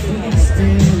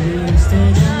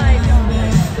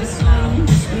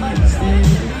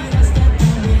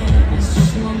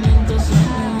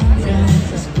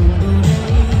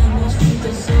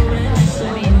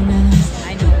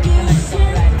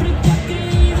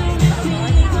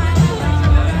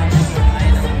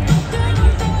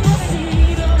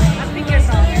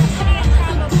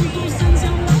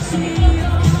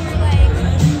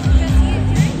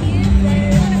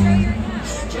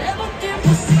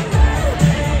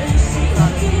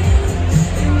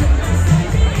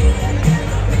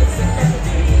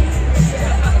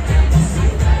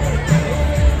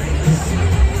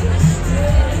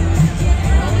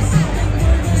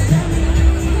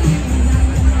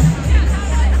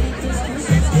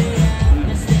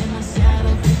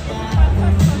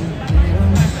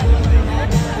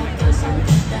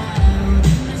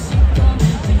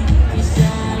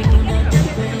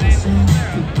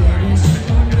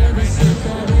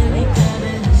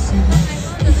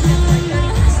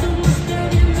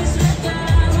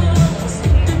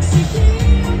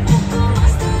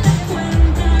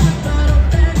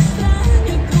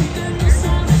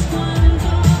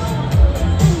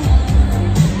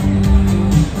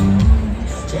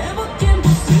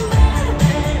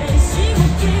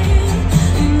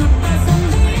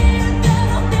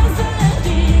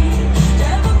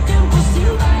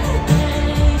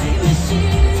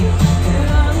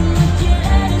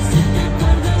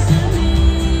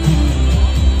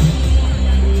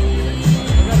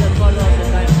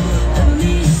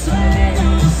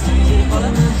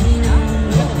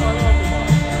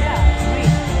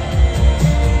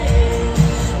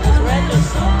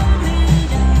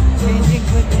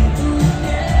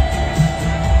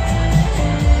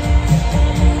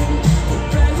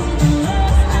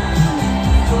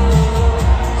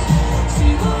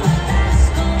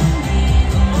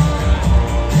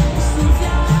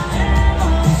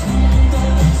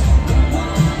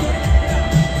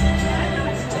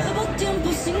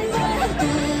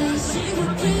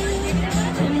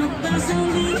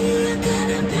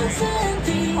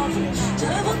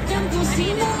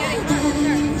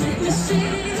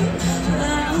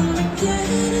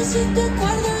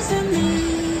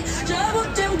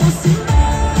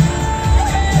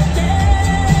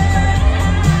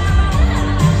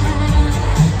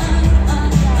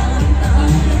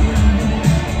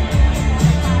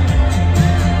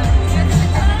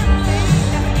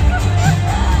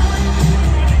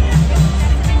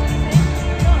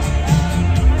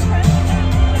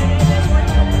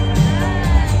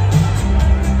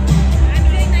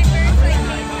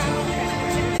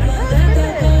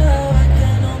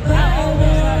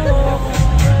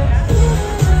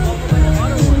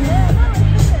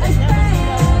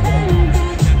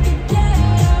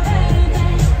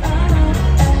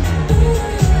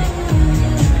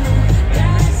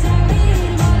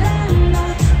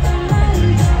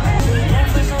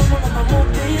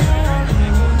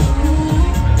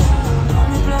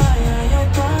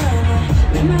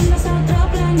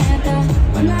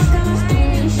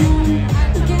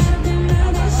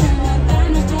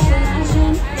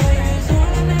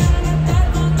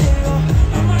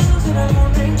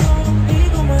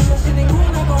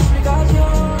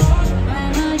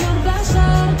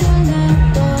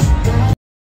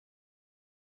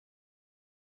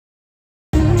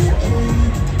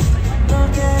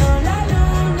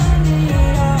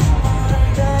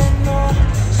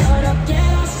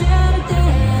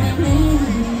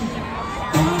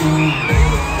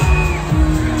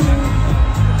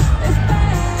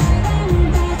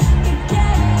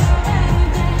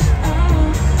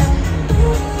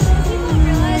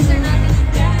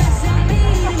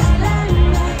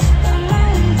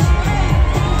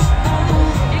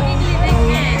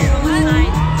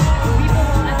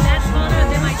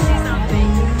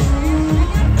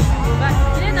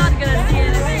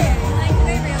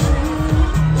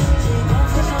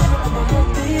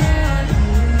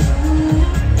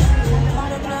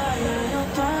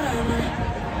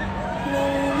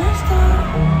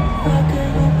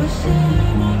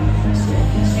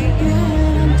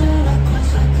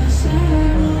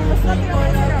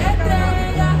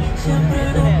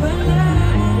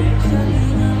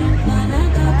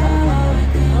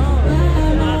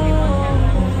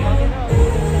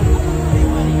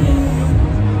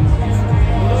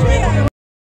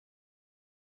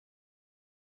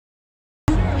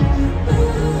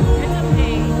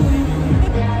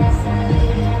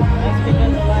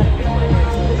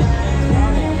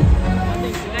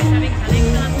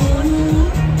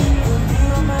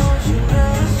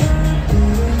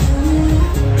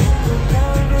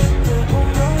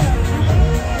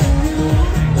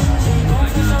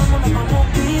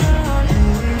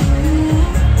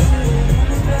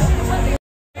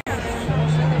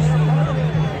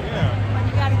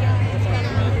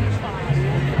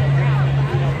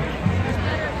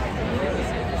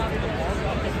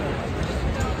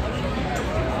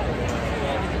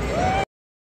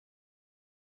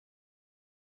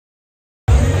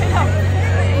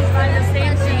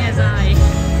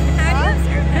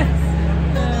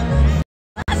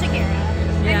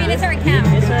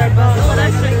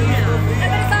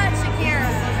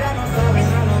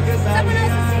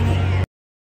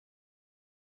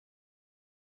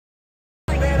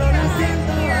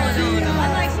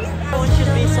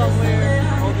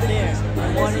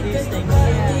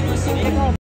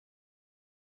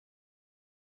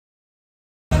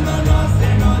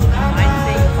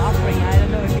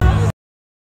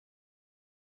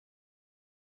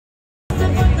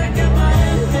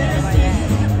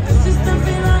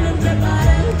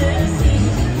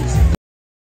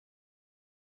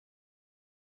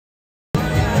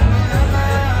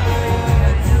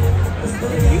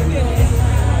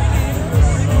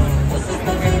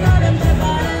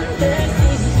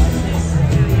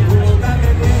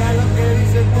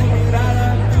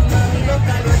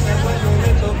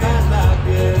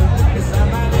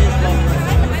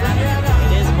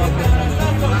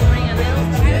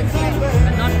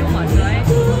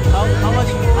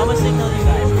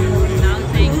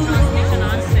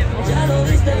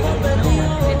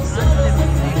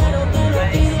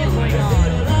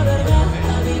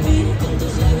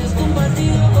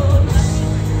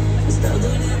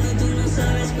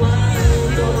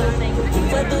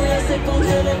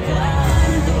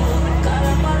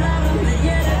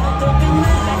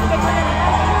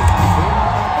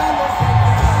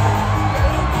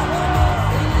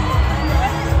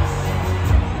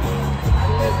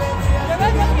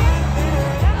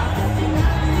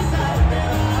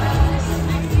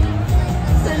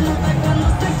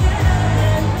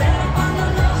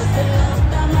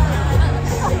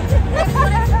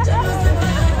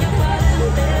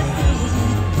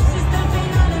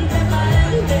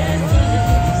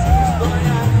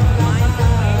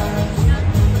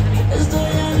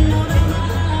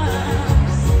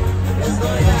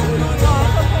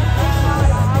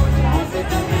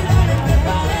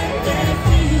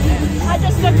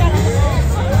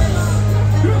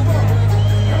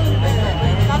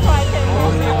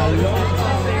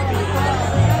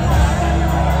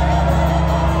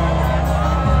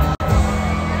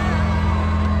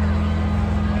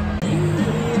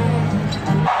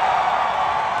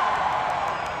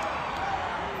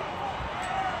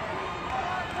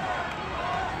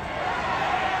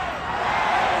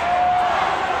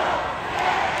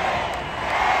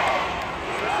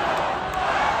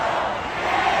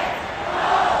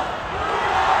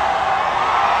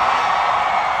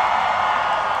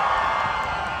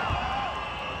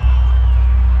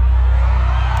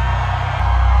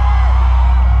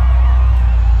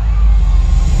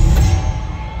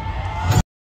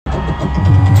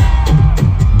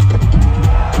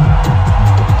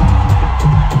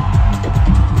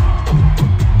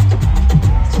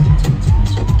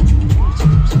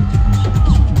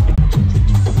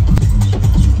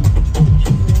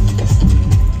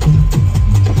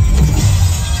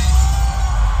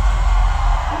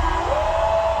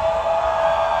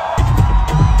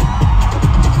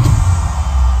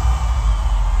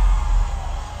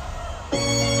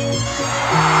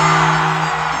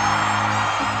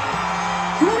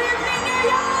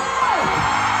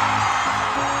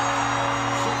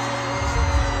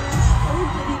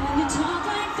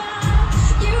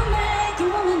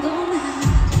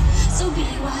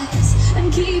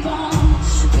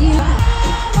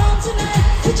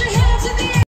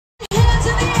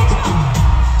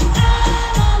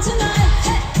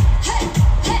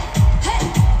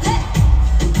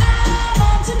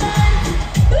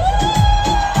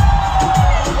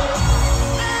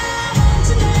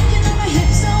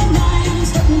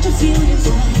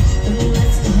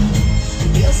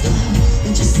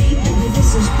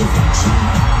perfection.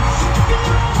 Keeping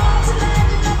on tonight,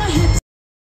 you know my hips.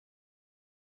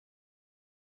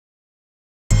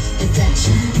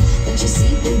 Attention, don't you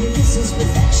see, baby, this is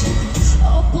perfection.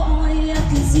 Oh boy, I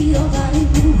can see your body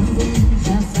moving,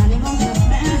 half animal, half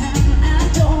man. I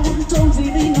don't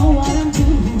really know what I'm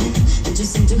doing. I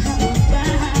just seem to have a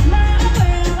plan. My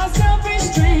will, my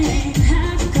self-restraint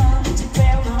has come to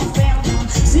fail now.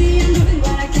 See, I'm doing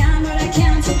what I can, but I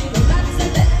can't. So you know that's a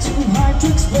bit too hard to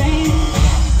explain.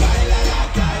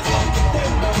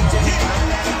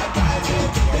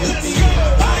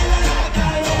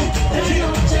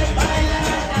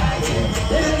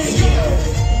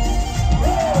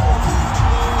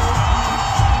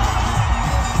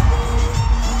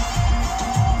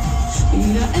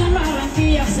 Mira, en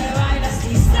Barranquilla se baila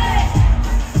así, say.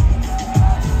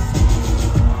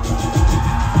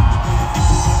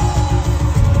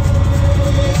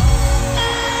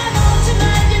 I'm on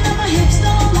tonight, you know my hips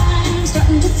don't lie. I'm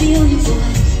starting to feel you, boy.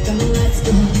 Come on, let's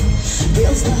go,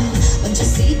 real slow. Don't you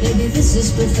see, baby, this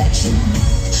is perfection.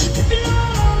 Keeping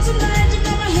on tonight, you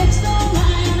know my hips don't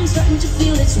lie. I'm starting to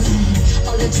feel it's right.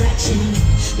 All the attraction,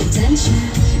 the tension.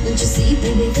 Don't you see,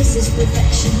 baby, this is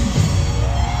perfection.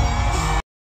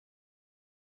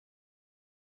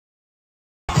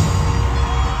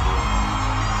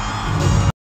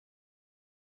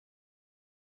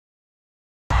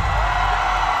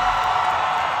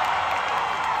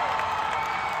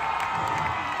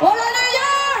 Hola, New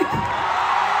York!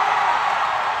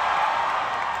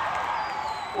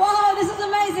 Wow, this is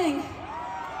amazing.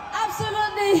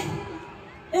 Absolutely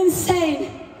insane.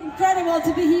 Incredible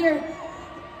to be here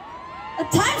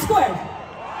at Times Square.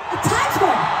 At Times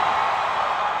Square.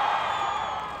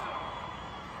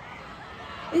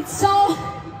 It's so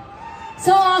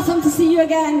awesome to see you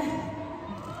again.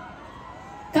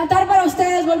 Cantar para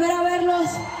ustedes, volver a verlos.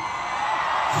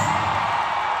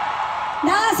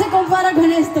 Nada se compara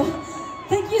con esto.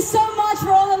 Thank you so much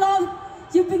for all the love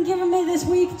you've been giving me this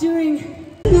week during.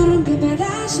 Me rompí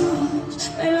pedazos,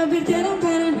 me lo advirtieron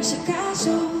pero no hice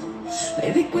caso.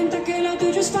 Me di cuenta que lo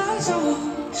tuyo es falso.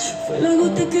 Fue la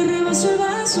gota que rebasó el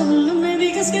vaso. No me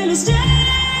digas que lo sientes.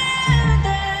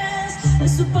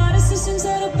 Eso parece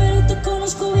sincero pero te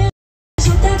conozco bien.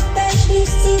 Yo te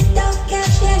felicito que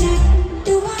bien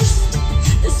actúas.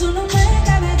 De eso no me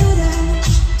cabe duda.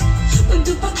 Con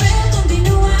tu papel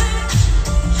continúa.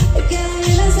 Te queda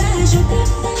bien la sala. Yo te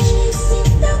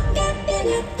felicito que bien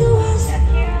actúas.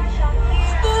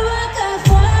 Por acá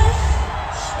fue.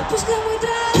 Me busca muy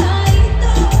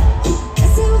trabajito. Que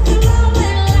se busca el nombre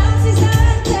en la. Si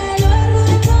sabes que yo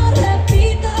errores no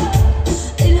repito.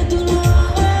 Dile tú no,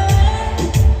 bebé.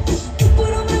 Tú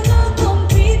por hombre no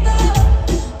compito.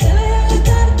 Debería de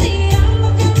estar tirando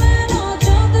que al menos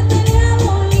yo te tenía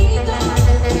bonito.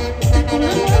 Este con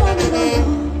el nuevo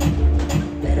amigo.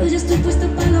 Pero ya estoy puesta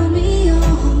para lo mío.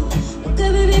 Lo que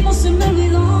vivimos se me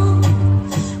olvidó.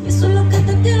 Y eso es lo que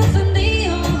te tiene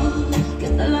ofendido. Que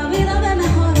hasta la vida me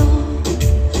mejoró.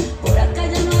 Por acá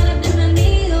ya no eres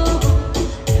bienvenido.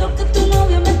 Y lo que tu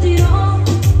novio me tiró.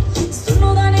 Eso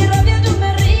no da ni rabia, yo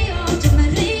me río.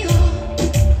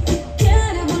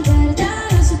 Quiere volver, ya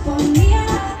lo suponía.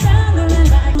 Dándole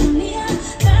la ironía,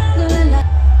 dándole la.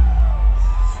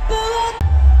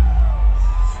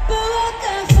 Pero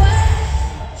 ¿qué fue?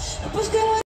 Pues que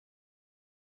voy.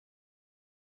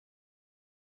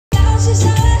 Si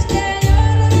sabes que yo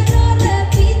errores no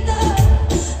repito.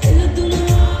 Dile tú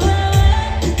no, bebé.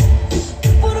 Tú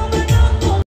por hombre no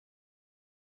compito.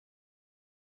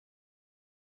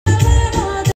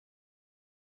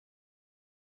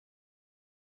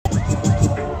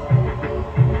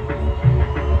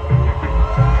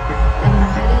 Las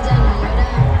mujeres ya no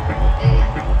lloran.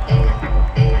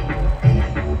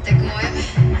 Te mueve,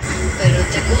 pero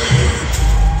te coge.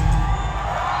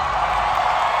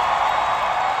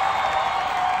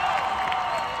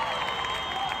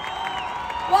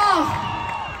 Wow.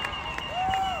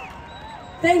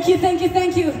 Thank you, thank you,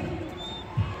 thank you.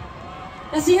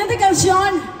 La siguiente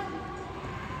canción.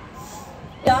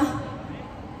 ¿Ya?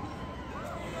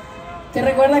 Que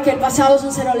recuerda que el pasado es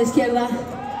un cero a la izquierda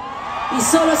y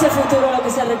solo es el futuro lo que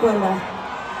se recuerda.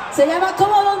 Se llama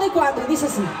 ¿Cómo, dónde y cuándo? Y dice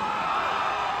así.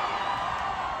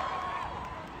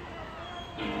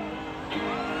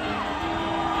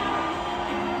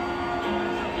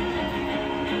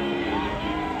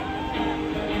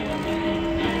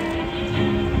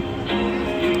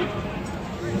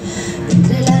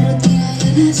 Entre la rutina y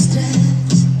el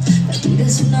estrés, la vida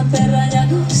es una perra, ya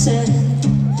lo sé.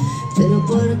 Pero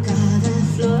por cada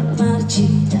flor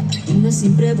marchita, una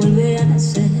siempre vuelve a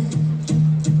nacer.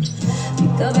 Mi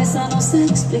cabeza no sé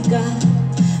explicar,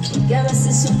 porque a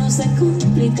veces uno se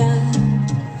complica.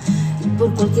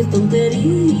 por cualquier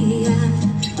tontería.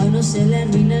 A uno se le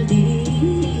arruina el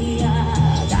día.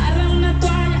 Agarra una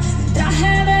toalla,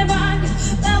 traje de baño,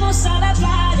 vamos a la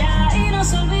playa y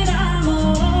nos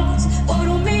olvidamos por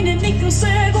un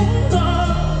microsegundo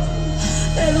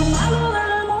de lo malo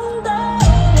del mundo.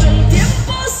 El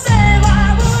tiempo se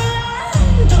va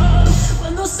volando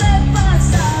cuando se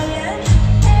pasa bien.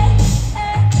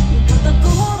 No importa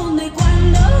cómo, dónde y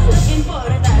cuándo, lo que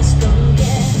importa es con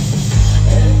quién.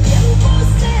 El tiempo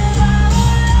se va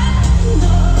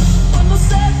volando cuando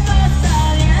se pasa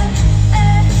bien.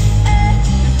 No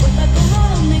importa cómo,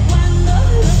 dónde y cuándo,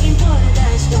 lo que importa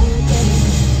es con quién.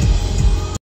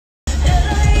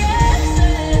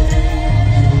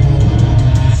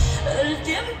 El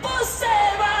tiempo se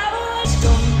va volando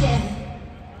con quién.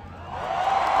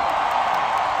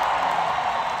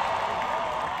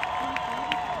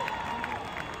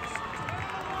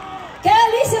 ¡Qué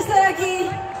delicia estar aquí,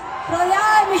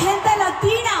 rodeada de mi gente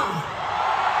latina!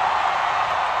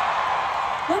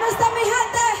 ¿Dónde está mi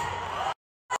gente?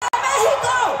 ¡De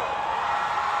México!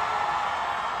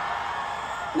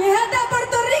 ¡Mi gente de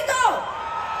Puerto Rico!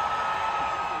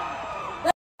 ¿De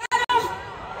México?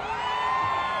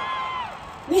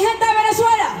 ¡Mi gente de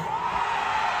Venezuela!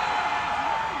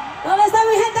 ¿Dónde está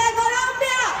mi gente de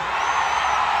Colombia?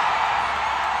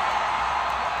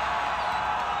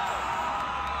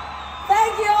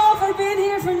 Thank you all for being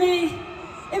here for me.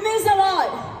 It means a lot.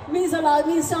 It means a lot. It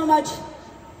means so much.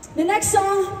 The next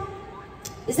song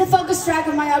is the focus track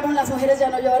of my album Las Mujeres Ya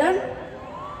No Lloran.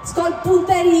 It's called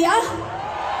Puntería,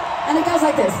 and it goes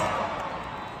like this.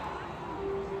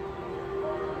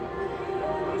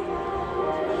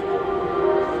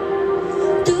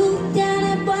 Tú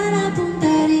tienes buena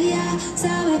puntería,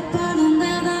 sabes por dónde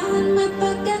darme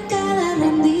pa' que quede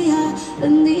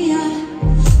rendía.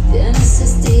 Tienes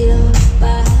estilo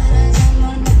para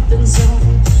llamar mi atención.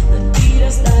 Me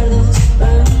tiras dardos,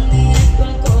 van directo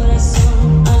al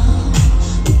corazón.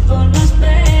 Y por las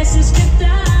veces que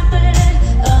trate,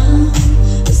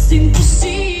 es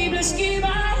imposible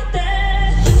esquivarte.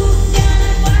 Tú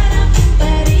tienes buena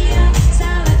puntería,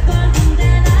 sabes por dónde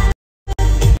darme.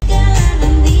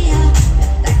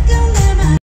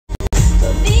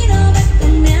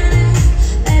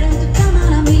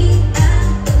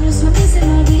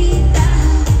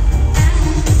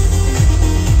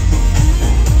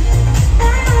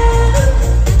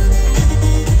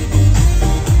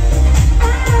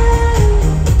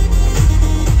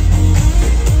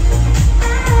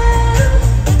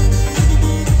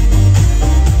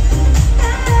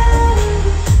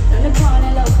 No le pone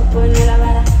el ojo, pone la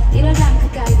vara. Tiro al blanco y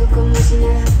caigo como si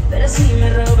nada. Pero si me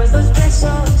robas 2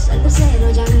 pesos, al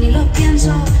tercero ya ni lo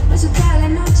pienso. Paso toda la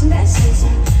noche indecisa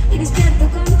y despierto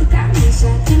con tu camisa.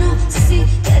 Yo no sé si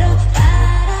quiero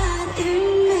parar y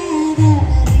me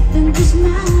derrito en tus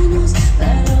manos,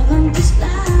 pero en tus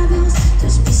labios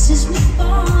tus pisos me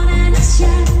ponen hacia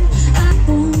a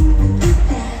punto.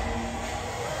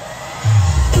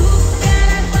 Tú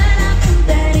tienes buena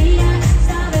puntería,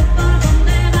 sabes por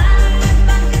dónde darme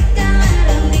pa' que quede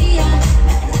rendida.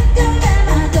 Que te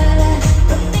duele,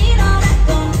 por ti no me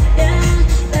conviene,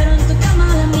 pero en tu cama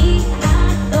la mía,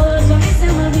 todo eso a mí se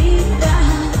me olvida.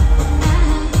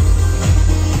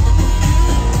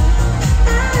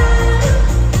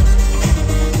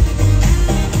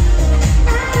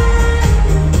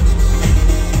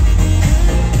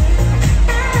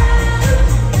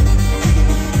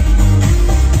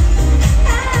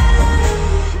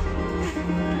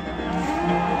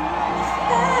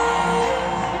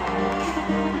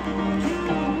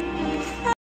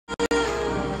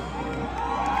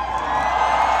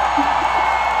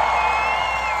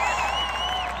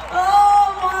 Oh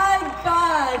my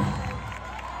God!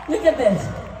 Look at this.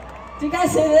 Do you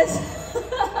guys see this?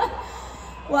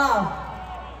 Wow.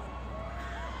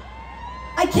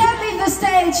 I can't leave the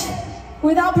stage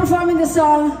without performing the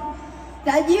song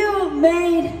that you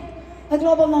made a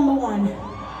global #1.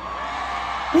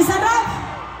 Bizarrap,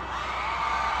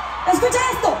 escucha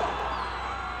esto.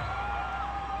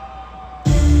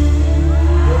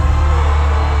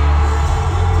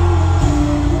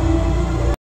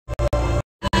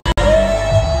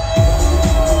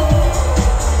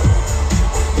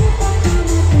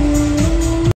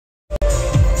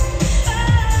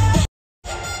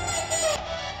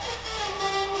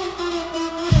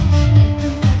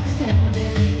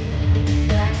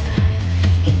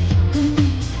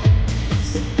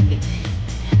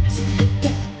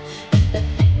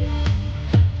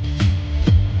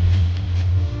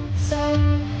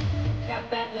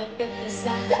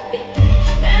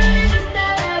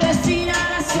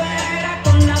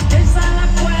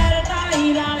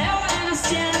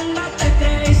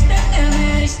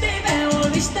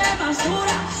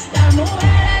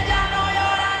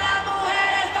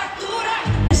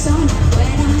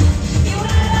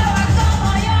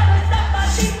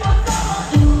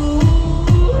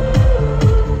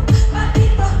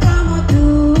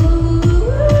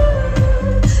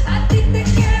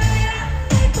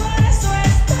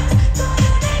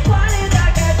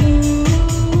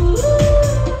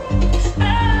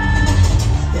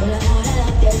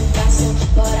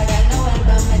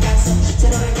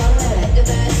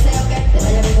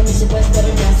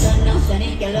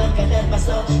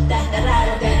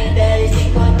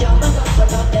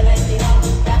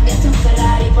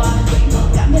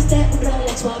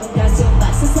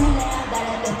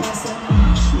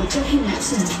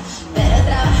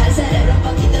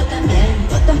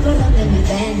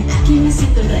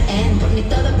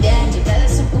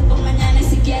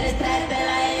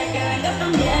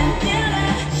 ¿Quién tiene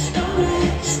nombre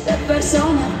de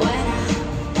persona buena?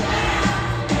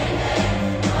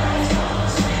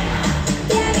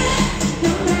 Tiene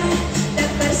nombre de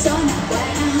persona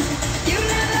buena. Y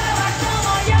una loba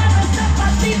como yo no está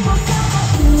pa' tipos como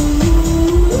tú.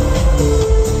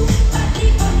 Pa'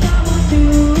 tipos como tú.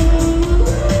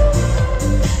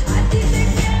 A ti te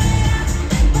quieren,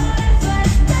 por eso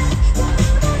estás con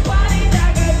una igualita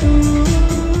que tú.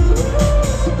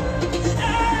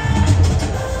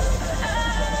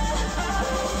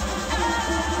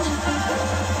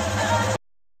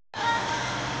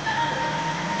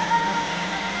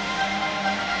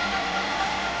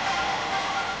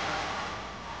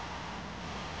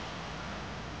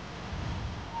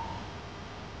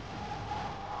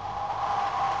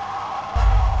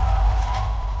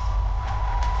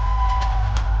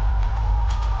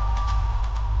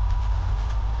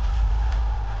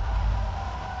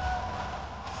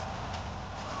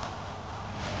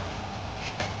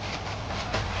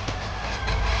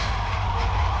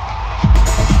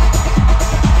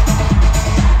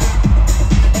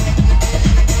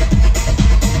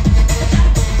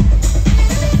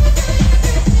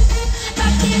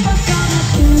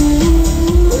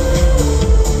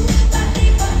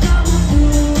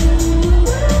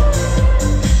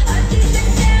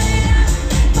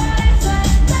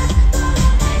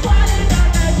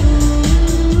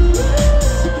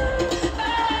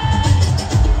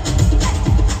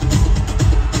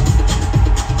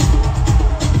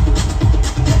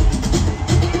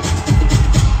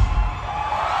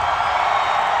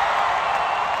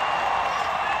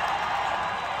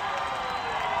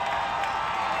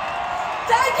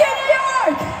 Thank you, New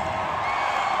York!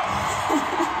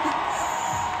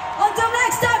 Until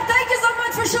next time, thank you so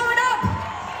much for showing up.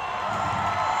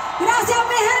 Gracias,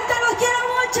 mi gente, los quiero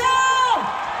mucho.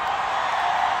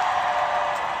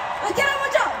 Los quiero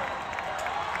mucho.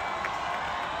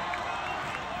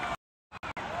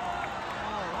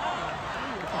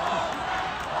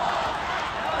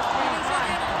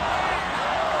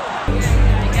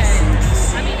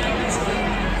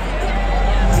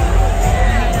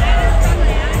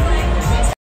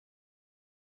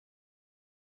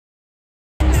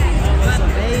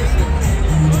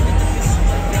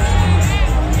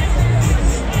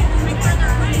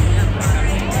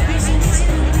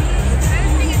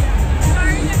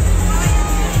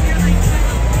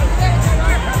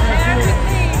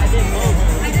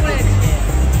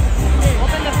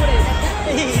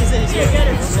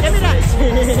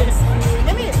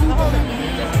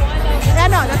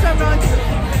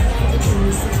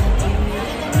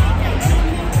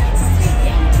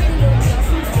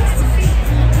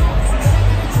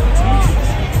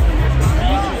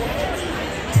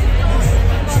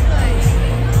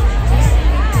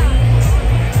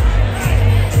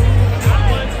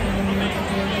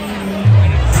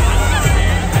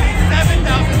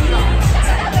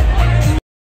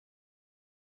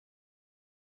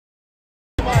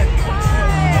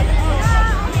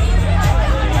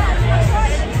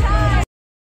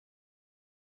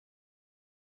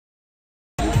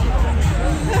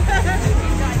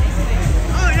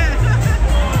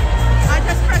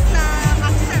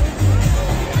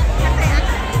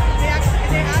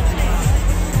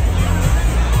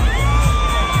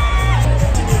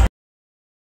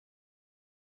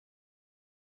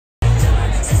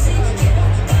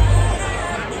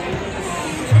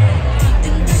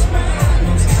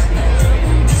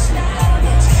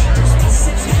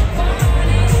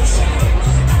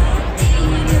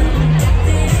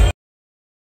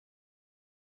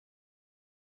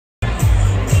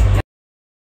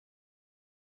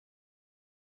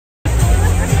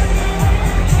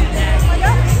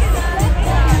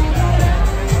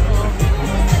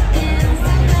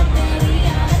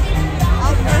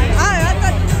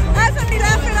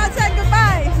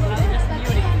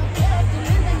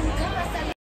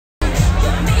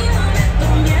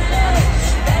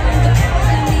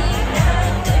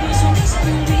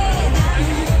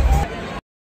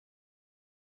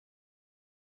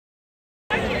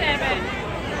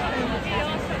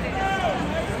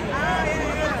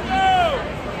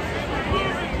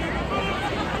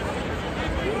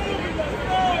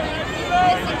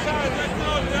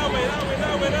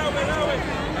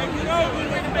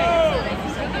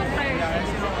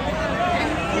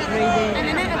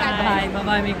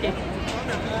 Bye, Mickey. Good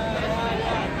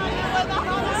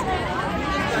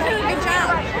job.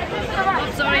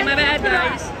 Sorry, my bad,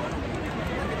 guys.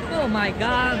 Oh my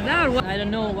god, that was... I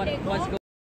don't know what's going on.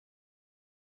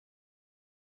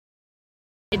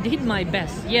 I did my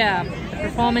best. Yeah, the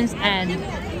performance and...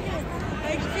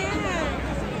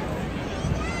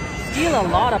 still a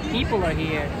lot of people are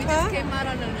here. We just came out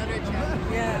on another channel.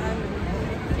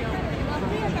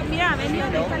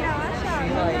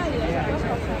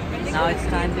 Now it's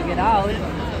time to get out.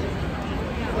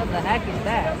 What the heck is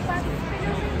that?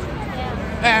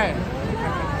 Hey.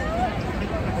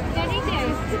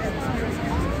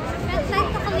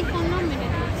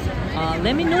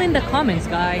 Let me know in the comments,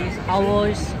 guys, how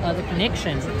was the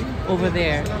connection over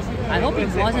there. I hope it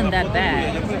wasn't that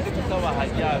bad,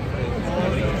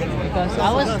 because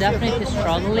I was definitely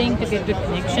struggling to get good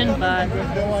connection, but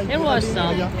there was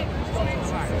some.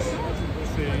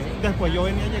 Después yo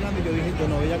venía llegando y yo dije, yo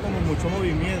no veía como mucho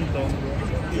movimiento.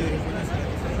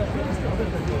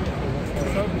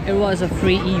 It was a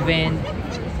free event.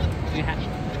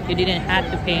 You didn't have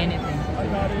to pay anything.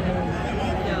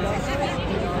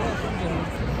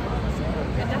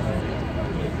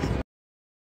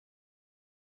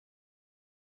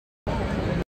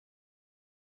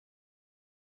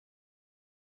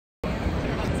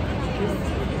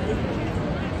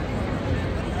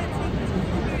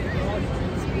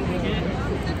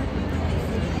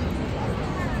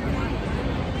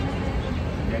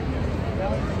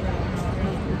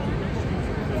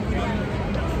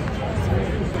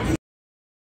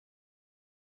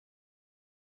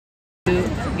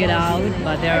 Get out,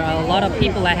 but there are a lot of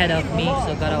people ahead of me,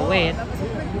 so gotta wait.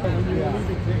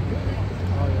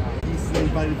 He's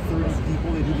invited 30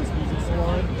 people to do this music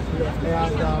salon,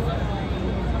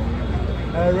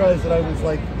 and I realized that I was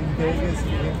like in Vegas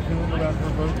and Cancun around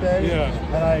her birthday,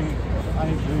 and I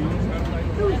agreed.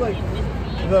 It was like,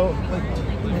 though, like,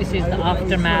 This is the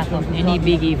aftermath of any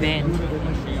big event.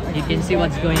 You can see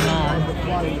what's going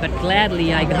on, but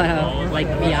gladly I got a like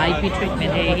VIP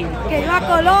treatment. Hey, ¡Que viva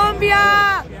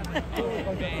Colombia!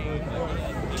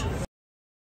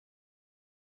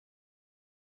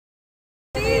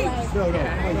 no,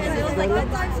 It was like the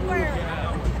Times Square.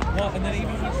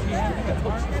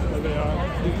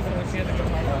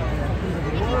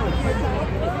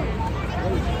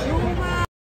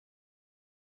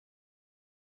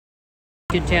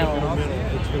 you could tell,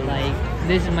 like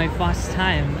this is my first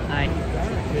time.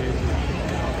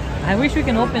 I wish we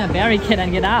can open a barricade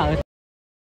and get out.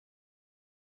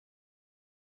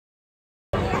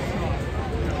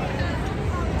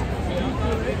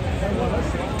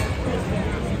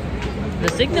 The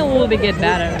signal will get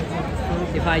better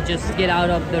if I just get out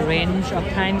of the range of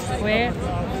Times Square.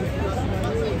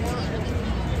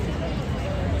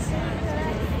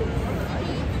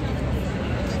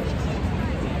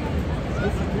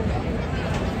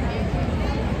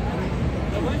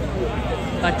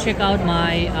 But check out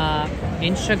my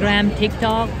Instagram,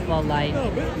 TikTok for like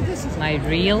my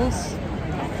reels.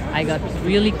 I got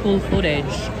really cool footage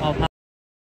of how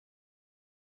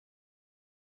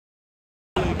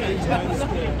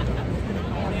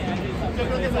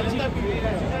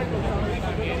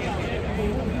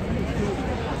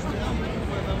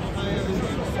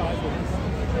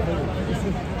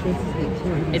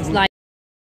it's like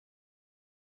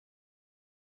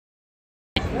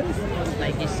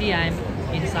you see I'm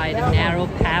inside a narrow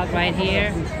path right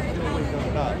here.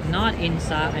 Not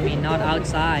inside, I mean not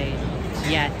outside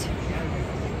yet.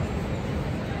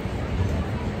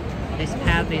 This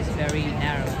path is very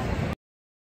narrow.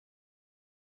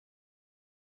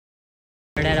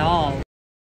 Not at all.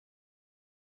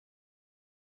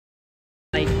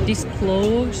 Like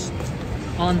disclosed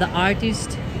on the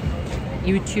artist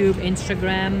YouTube,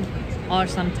 Instagram, or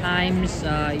sometimes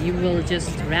you will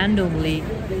just randomly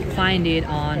find it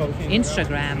on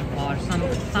Instagram or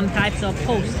some types of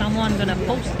posts. Someone gonna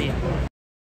post it.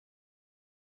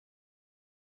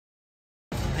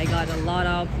 I got a lot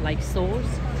of like source.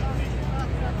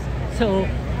 So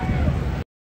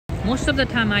most of the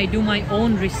time I do my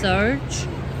own research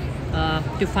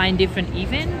to find different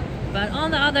events, but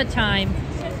on the other time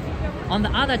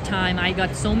I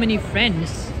got so many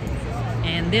friends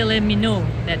and they let me know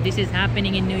that this is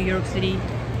happening in New York City.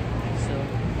 So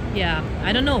yeah,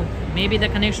 I don't know, maybe the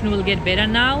connection will get better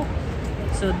now.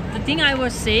 So the thing I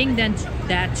was saying then,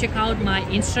 that check out my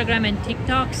Instagram and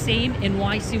TikTok, same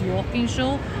NYC Walking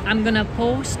Show. I'm gonna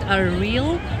post a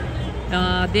reel.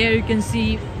 There you can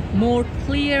see more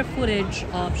clear footage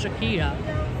of Shakira.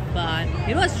 But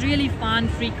it was really fun,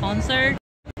 free concert.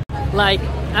 Like,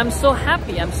 I'm so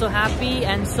happy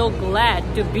and so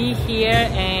glad to be here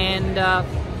and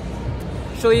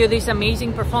show you this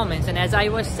amazing performance. And as I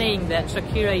was saying, that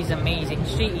Shakira is amazing.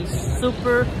 She is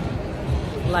super,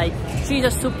 like, she's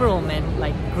a superwoman,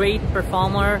 like great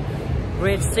performer,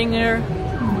 great singer,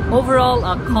 overall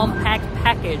a compact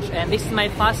package. And this is my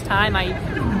first time I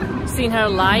seen her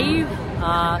live,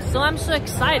 so I'm so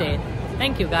excited.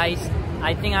 Thank you guys.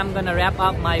 I think I'm gonna wrap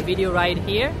up my video right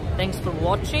here. Thanks for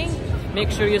watching.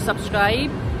 Make sure you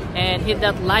subscribe and hit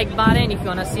that like button if you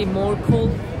wanna see more cool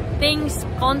things,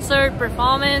 concert,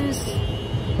 performance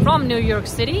from New York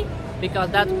City, because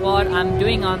that's what I'm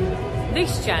doing on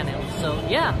this channel. So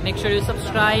yeah, make sure you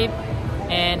subscribe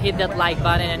and hit that like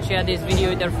button and share this video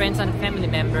with your friends and family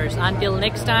members. Until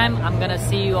next time, I'm gonna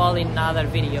see you all in another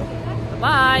video.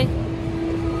 Bye bye.